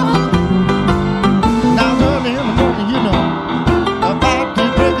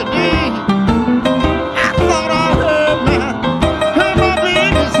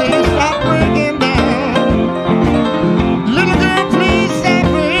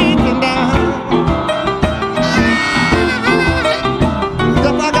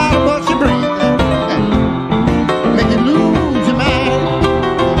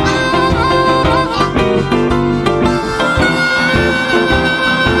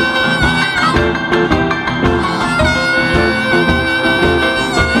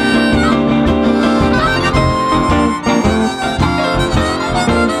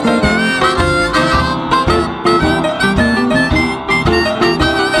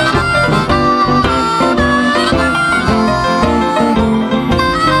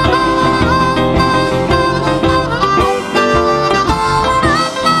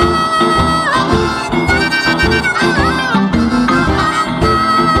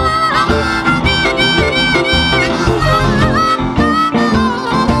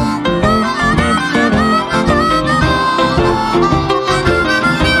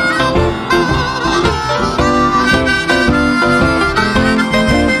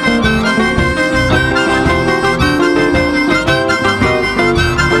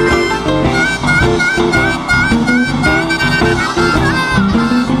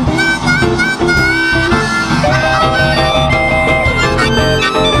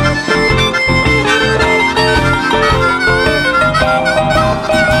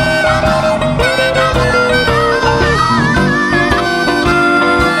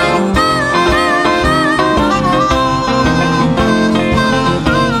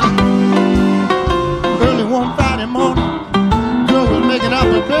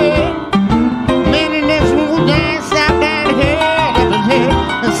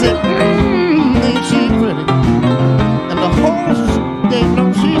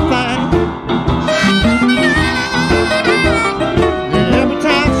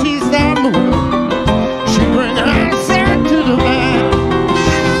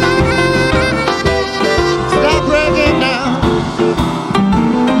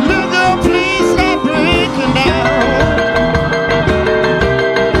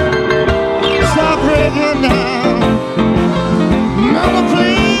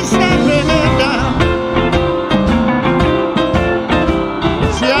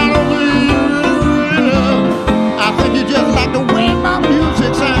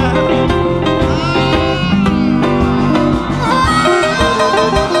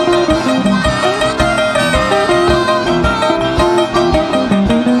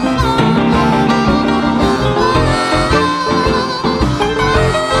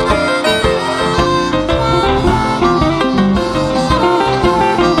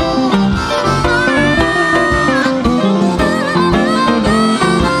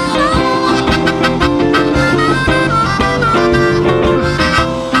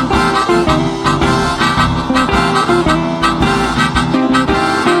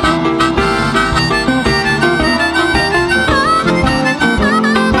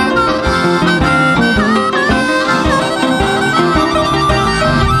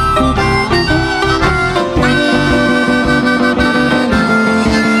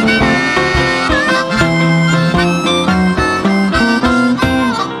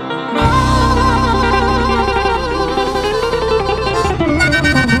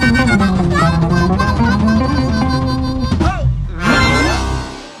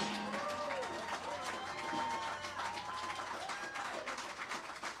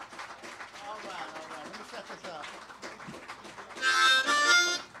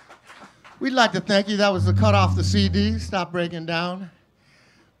We'd like to thank you. That was the cut off the CD, Stop Breaking Down.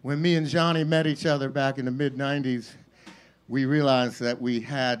 When me and Johnny met each other back in the mid-90s, we realized that we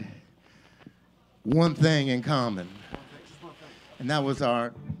had one thing in common, and that was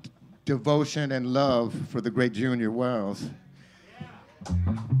our devotion and love for the great Junior Wells,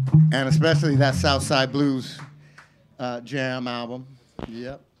 and especially that Southside Blues jam album.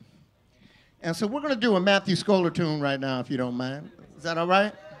 Yep. And so we're going to do a Matthew Scholar tune right now, if you don't mind. Is that all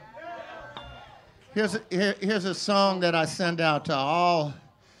right? Here's a song that I send out to all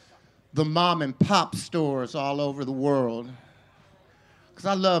the mom and pop stores all over the world, because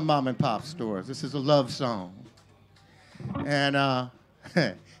I love mom and pop stores. This is a love song. And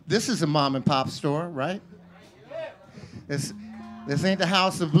this is a mom and pop store, right? This ain't the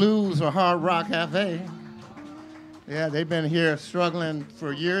House of Blues or Hard Rock Cafe. Yeah, they've been here struggling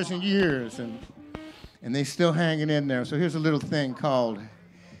for years and years, and they still hanging in there. So here's a little thing called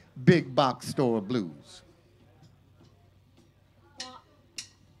Big Box Store Blues.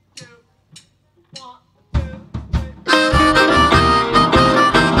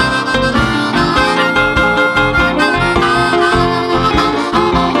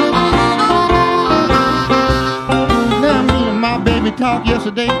 Now me and my baby talked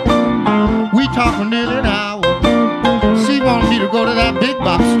yesterday. We talked for nearly an hour. She wanted me to go to that big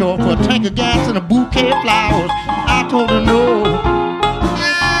box store for a tank of gas and a bouquet of flowers. I told her no.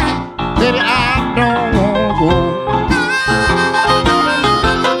 Baby, I don't want to go.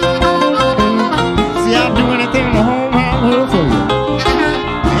 See, I'll do anything in the whole wide world for you.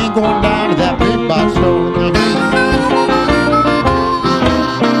 I ain't going down to that big box store.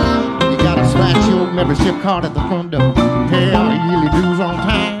 You gotta scratch your membership card at the front door. Pay all your yearly dues on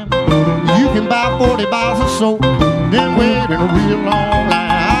time. You can buy 40 bottles of soap, then wait in a real long line.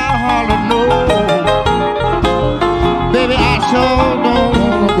 I holler no. Baby, I sure don't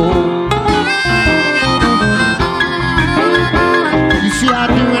want to go. See, I'd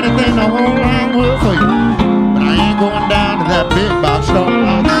do anything the whole wide world for you, but I ain't going down to that big box store.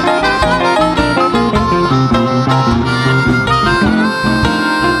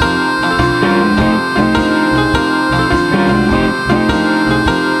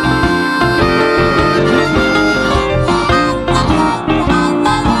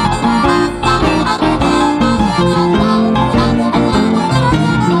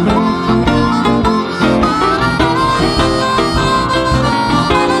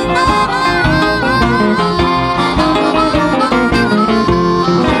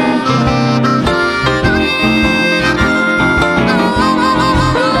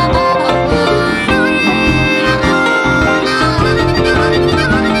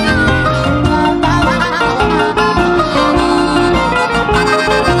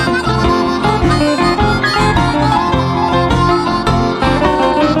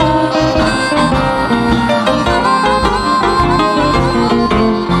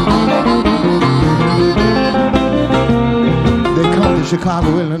 Chicago,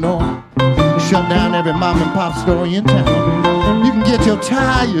 Illinois, shut down every mom and pop store in town. You can get your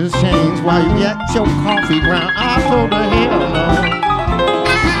tires changed while you get your coffee ground. I told her hell no.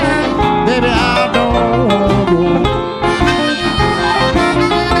 Baby, I don't want to go.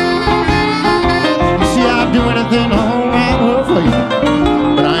 See, I'll do anything the whole wide world for you,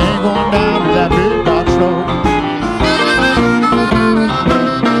 but I ain't going down to that big box store.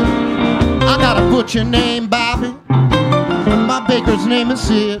 I got a butcher named Bobby. My baker's name is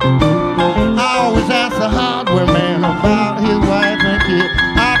Sid. I always ask the hardware man about his wife and kid.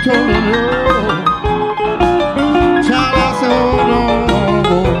 I told him no. Child, I said, oh, don't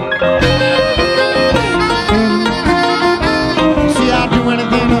go. See, I'll do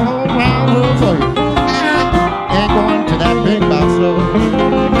anything the whole round world for you. Ain't going to that big box store.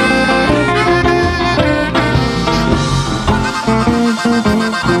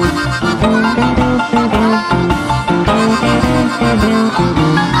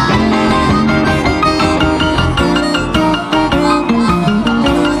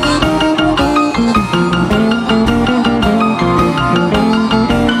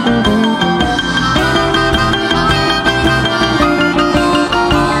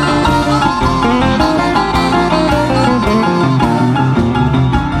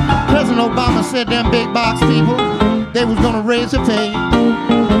 Said them big box people, they was gonna raise their pay.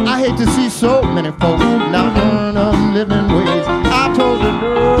 I hate to see so many folks not earn a living wage. I told her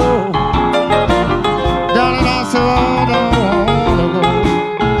no. Darling, I said I don't wanna go.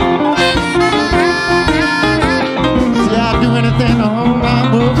 See, I'll do anything the whole wide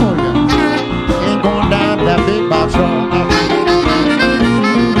world for you. Ain't going down to that big box store.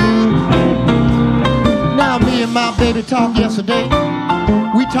 Now me and my baby talked yesterday.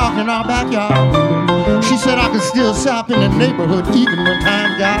 We talked in our backyard. She said I could still shop in the neighborhood even when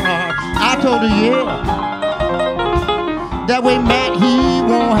times got hard. I told her, yeah, that way Matt, he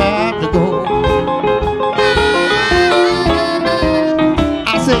won't have to go.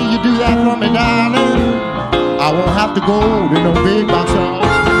 I say, you do that for me, darling, I won't have to go to no big box shop.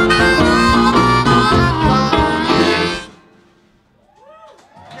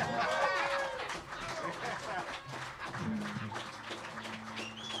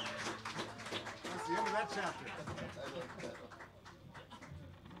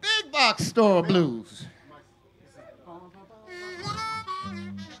 Big box store blues.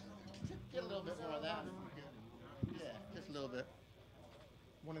 Get a little bit more of that. Yeah, just a little bit.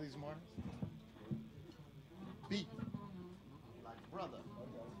 One of these mornings. Beat. Like brother.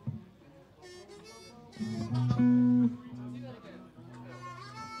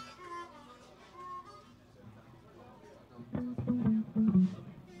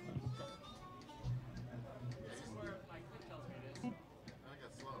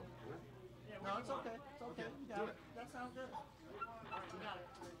 No, it's okay. It's okay. You got it. That sounds good.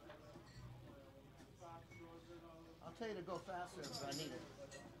 I'll tell you to go faster if I need it.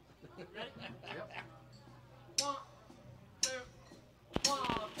 One, two,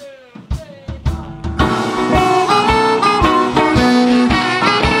 three.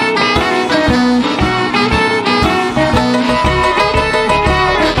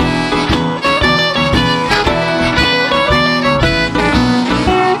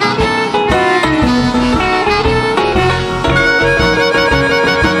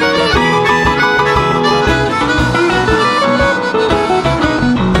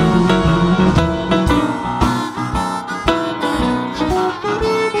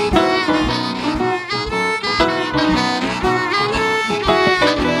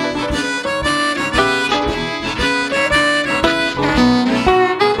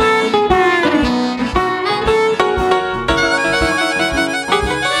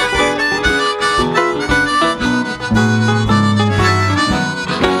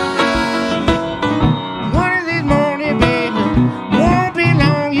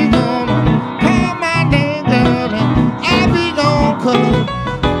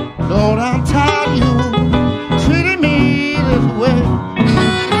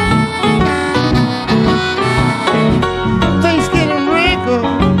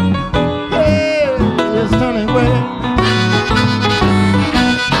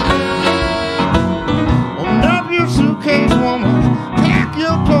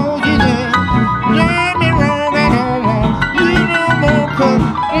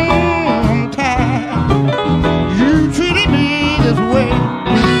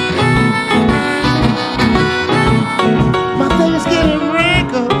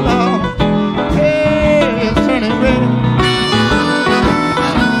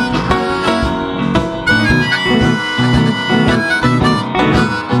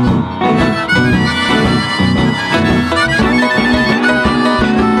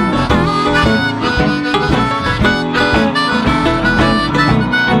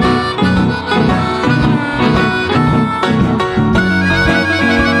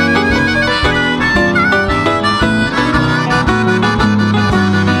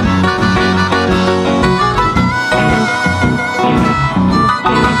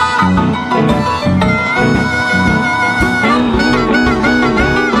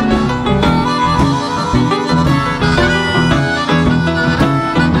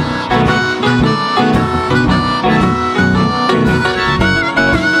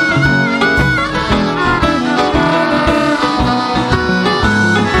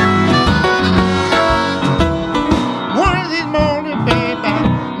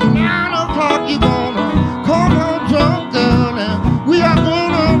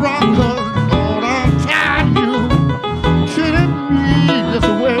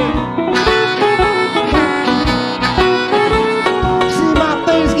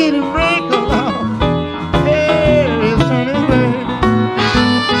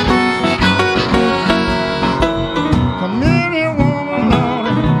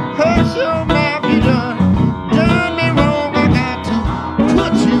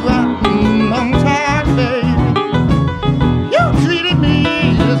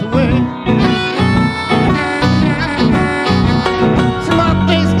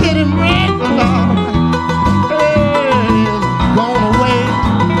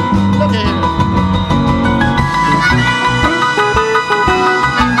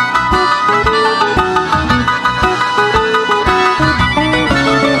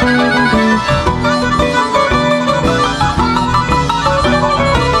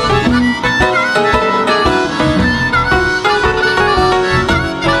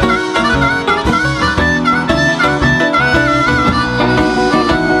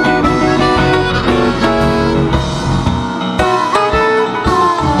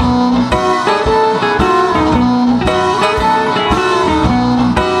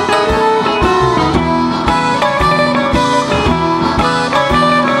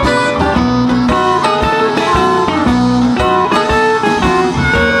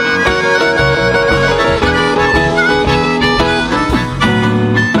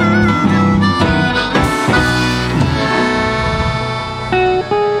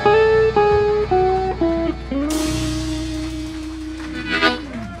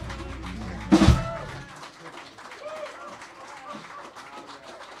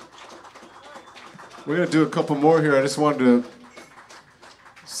 We're going to do a couple more here. I just wanted to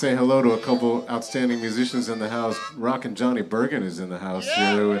say hello to a couple outstanding musicians in the house. Rockin' Johnny Bergen is in the house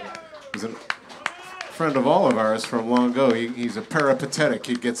here. He's a friend of all of ours from long ago. He's a peripatetic.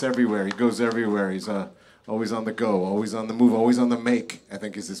 He gets everywhere. He goes everywhere. He's always on the go, always on the move, always on the make, I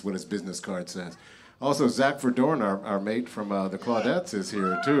think is what his business card says. Also, Zach Verdorn, our mate from the Claudettes, is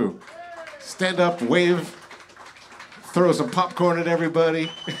here too. Stand up, wave, throw some popcorn at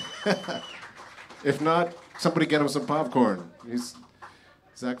everybody. If not, somebody get him some popcorn.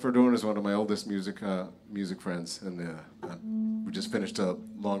 Zach Verdorn is one of my oldest music friends, and we just finished a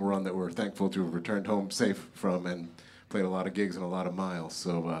long run that we're thankful to have returned home safe from, and played a lot of gigs and a lot of miles.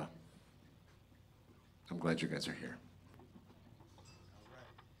 So I'm glad you guys are here.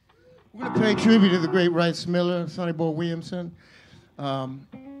 We're going to pay tribute to the great Rice Miller, Sonny Boy Williamson.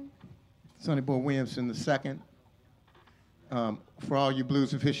 Sonny Boy Williamson II. For all you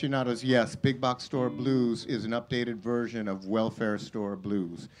blues aficionados, yes, Big Box Store Blues is an updated version of Welfare Store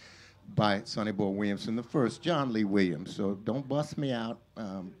Blues by Sonny Boy Williamson I, John Lee Williams. So don't bust me out.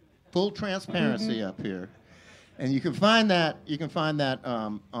 Full transparency up here. And you can find that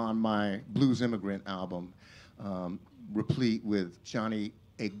on my Blues Immigrant album, replete with Johnny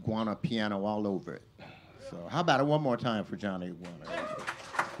Iguana piano all over it. So how about it one more time for Johnny Iguana?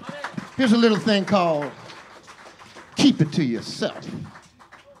 Here's a little thing called Keep It to Yourself.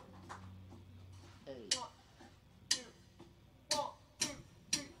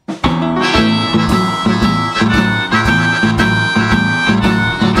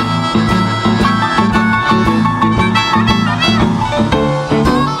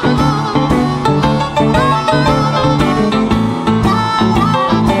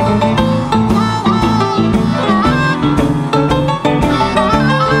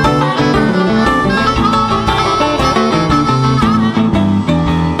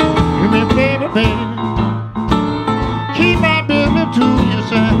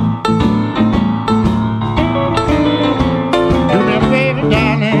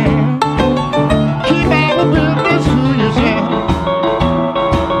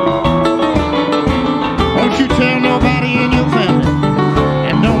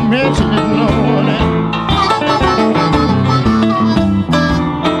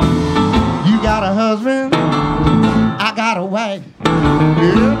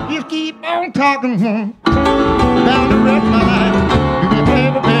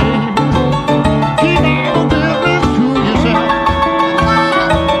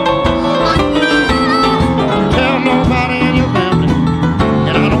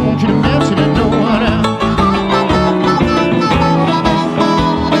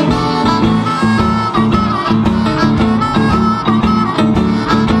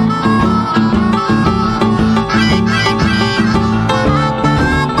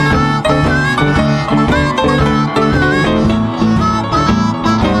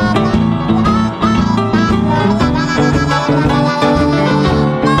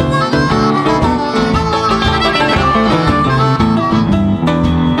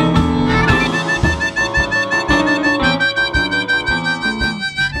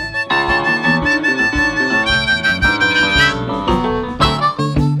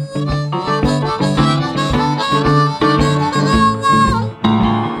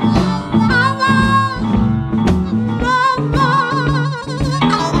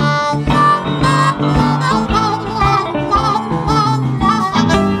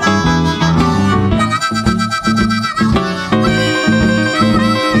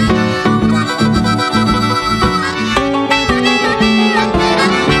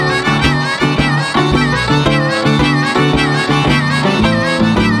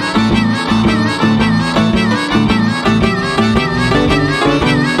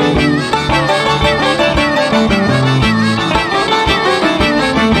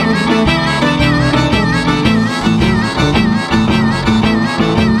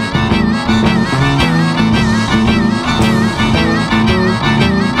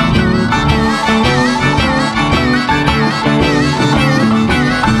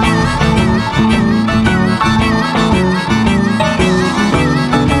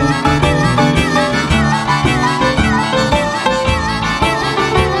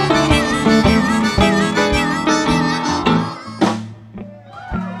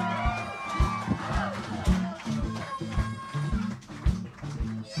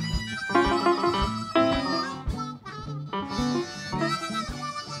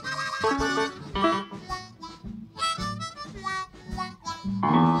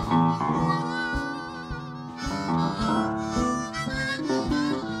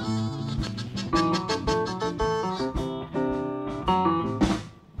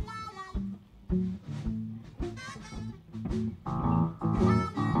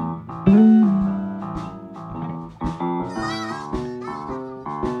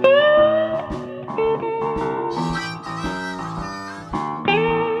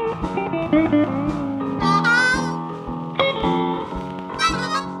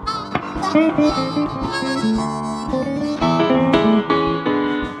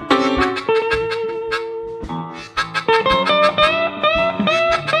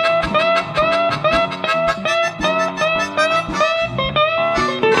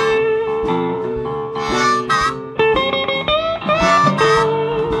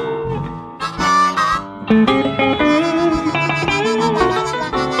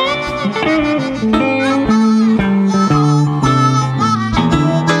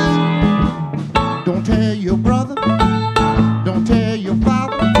 Don't tell your brother, don't tell your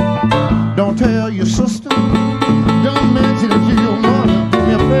father, don't tell your sister, don't mention it to your mother, to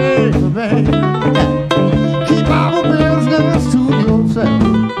your baby. Keep our business to yourself.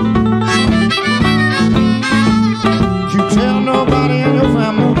 You tell nobody in your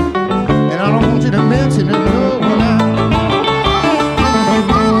family, and I don't want you to mention it to no one else.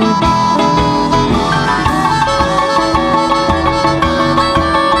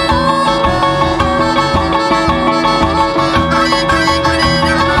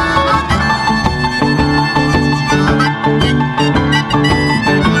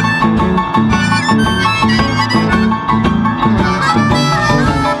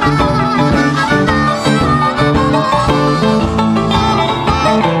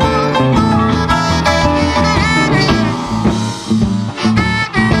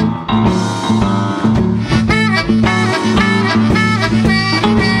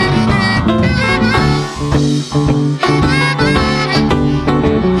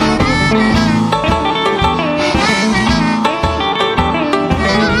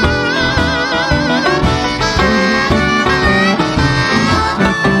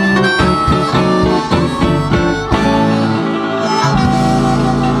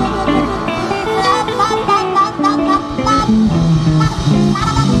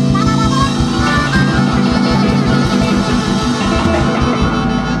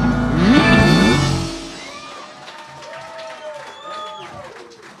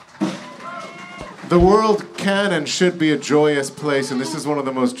 The world can and should be a joyous place, and this is one of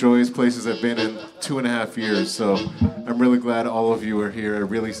the most joyous places I've been in 2.5 years, so I'm really glad all of you are here. I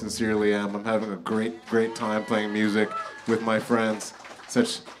really sincerely am. I'm having a great time playing music with my friends,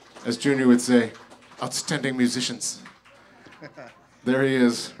 such, as Junior would say, outstanding musicians. There he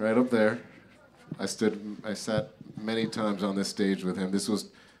is, right up there. I sat many times on this stage with him. This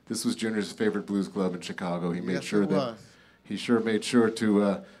was Junior's favorite blues club in Chicago. He made sure that he made sure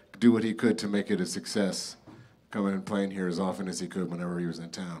to do what he could to make it a success, coming and playing here as often as he could whenever he was in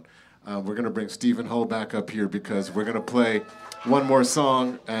town. We're going to bring Stephen Hull back up here because we're going to play one more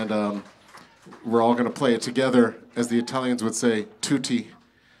song, and we're all going to play it together, as the Italians would say, tutti.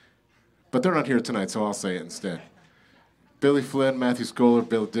 But they're not here tonight, so I'll say it instead. Billy Flynn, Matthew Scholar,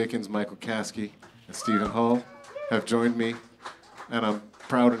 Bill Dickens, Michael Caskey, and Stephen Hull have joined me, and I'm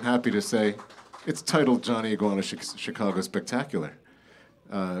proud and happy to say it's titled Johnny Iguana Chicago Spectacular.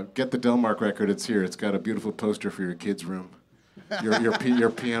 Get the Delmark record, it's here. It's got a beautiful poster for your kids' room. Your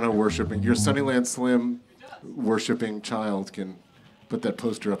piano worshiping, your Sunnyland Slim worshiping child can put that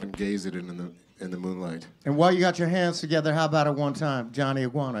poster up and gaze at it in the moonlight. And while you got your hands together, how about at one time, Johnny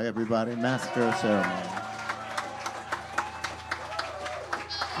Iguana, everybody, master of ceremony.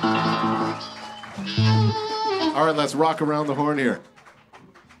 All right, let's rock around the horn here.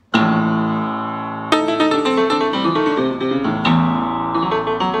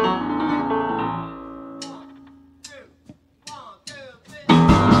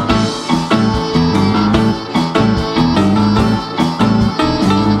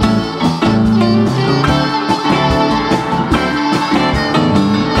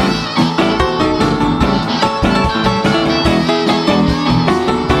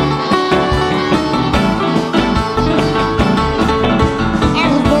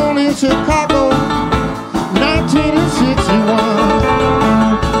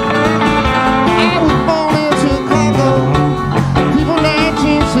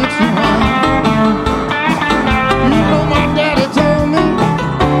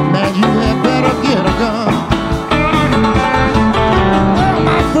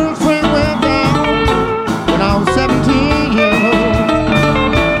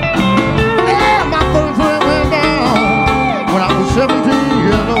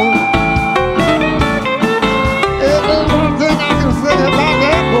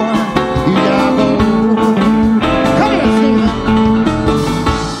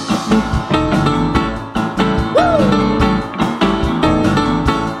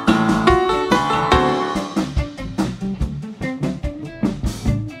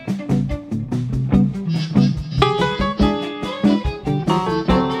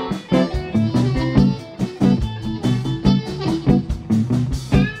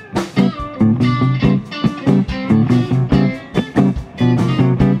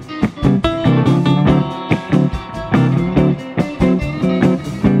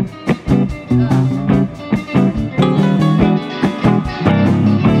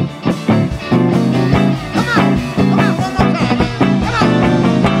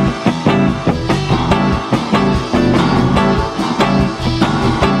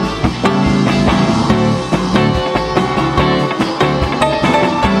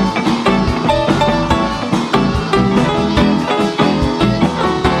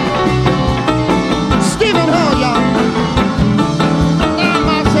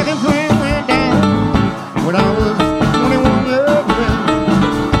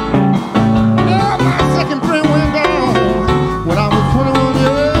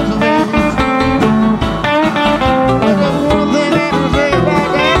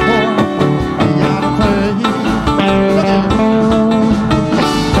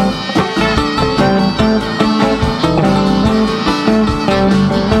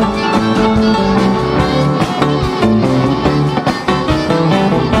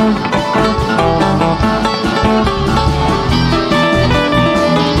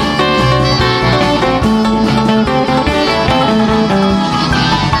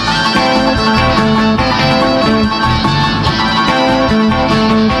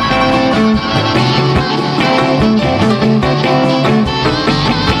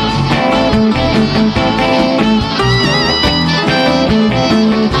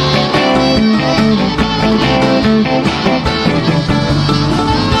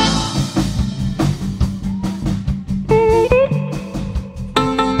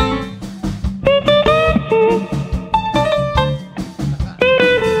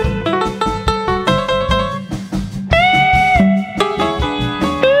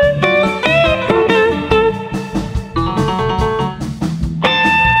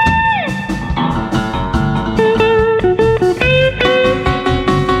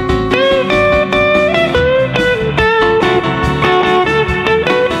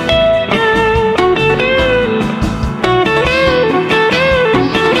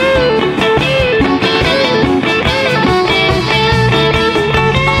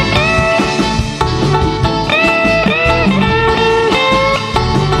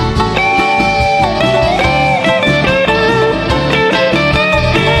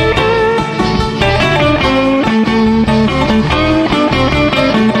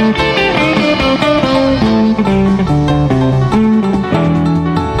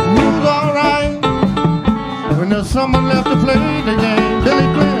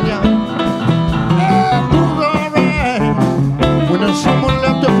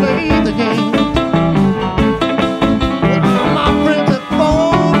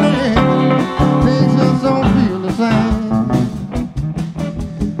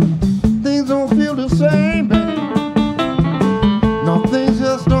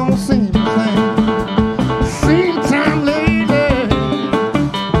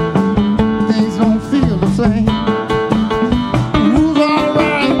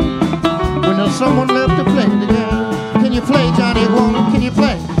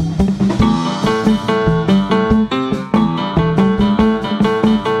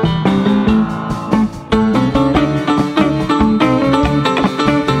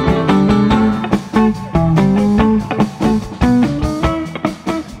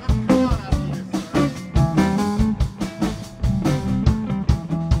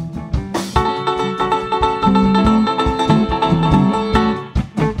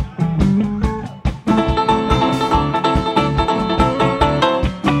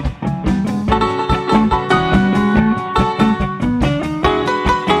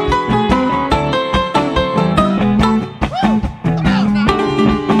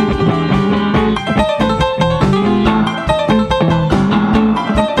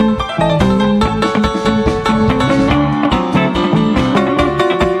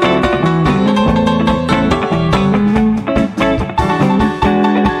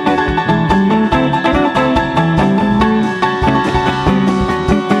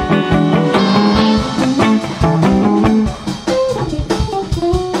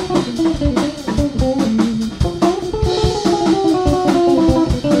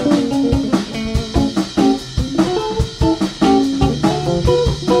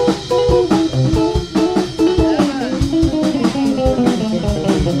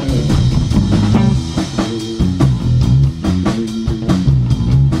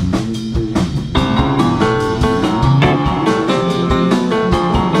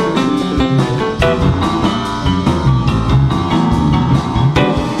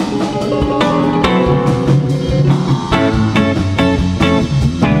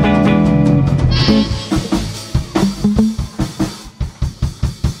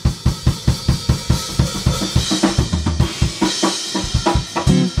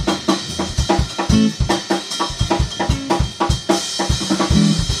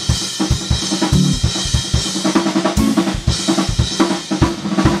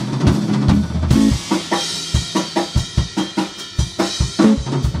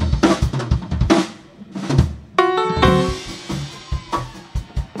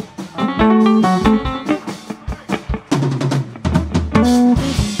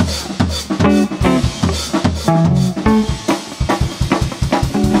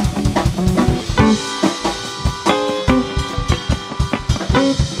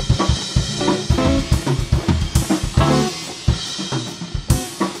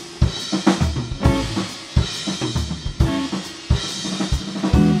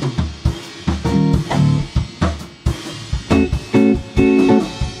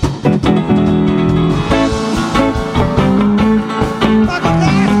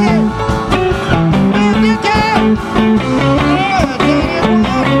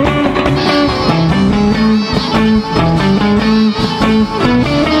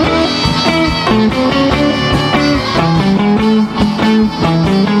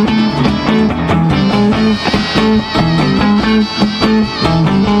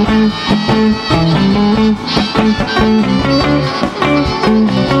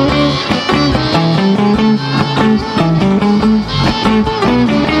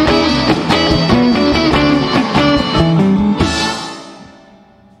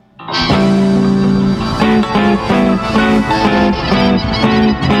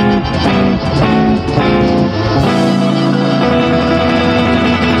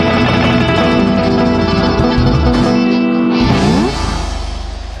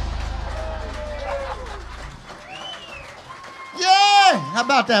 How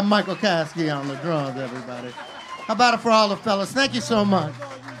about that Michael Caskey on the drums, everybody? How about it for all the fellas? Thank you so much.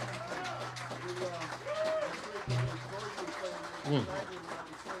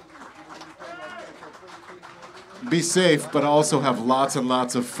 Be safe, but also have lots and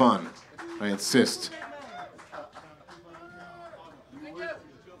lots of fun. I insist.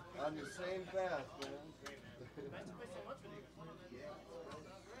 On the same path, man.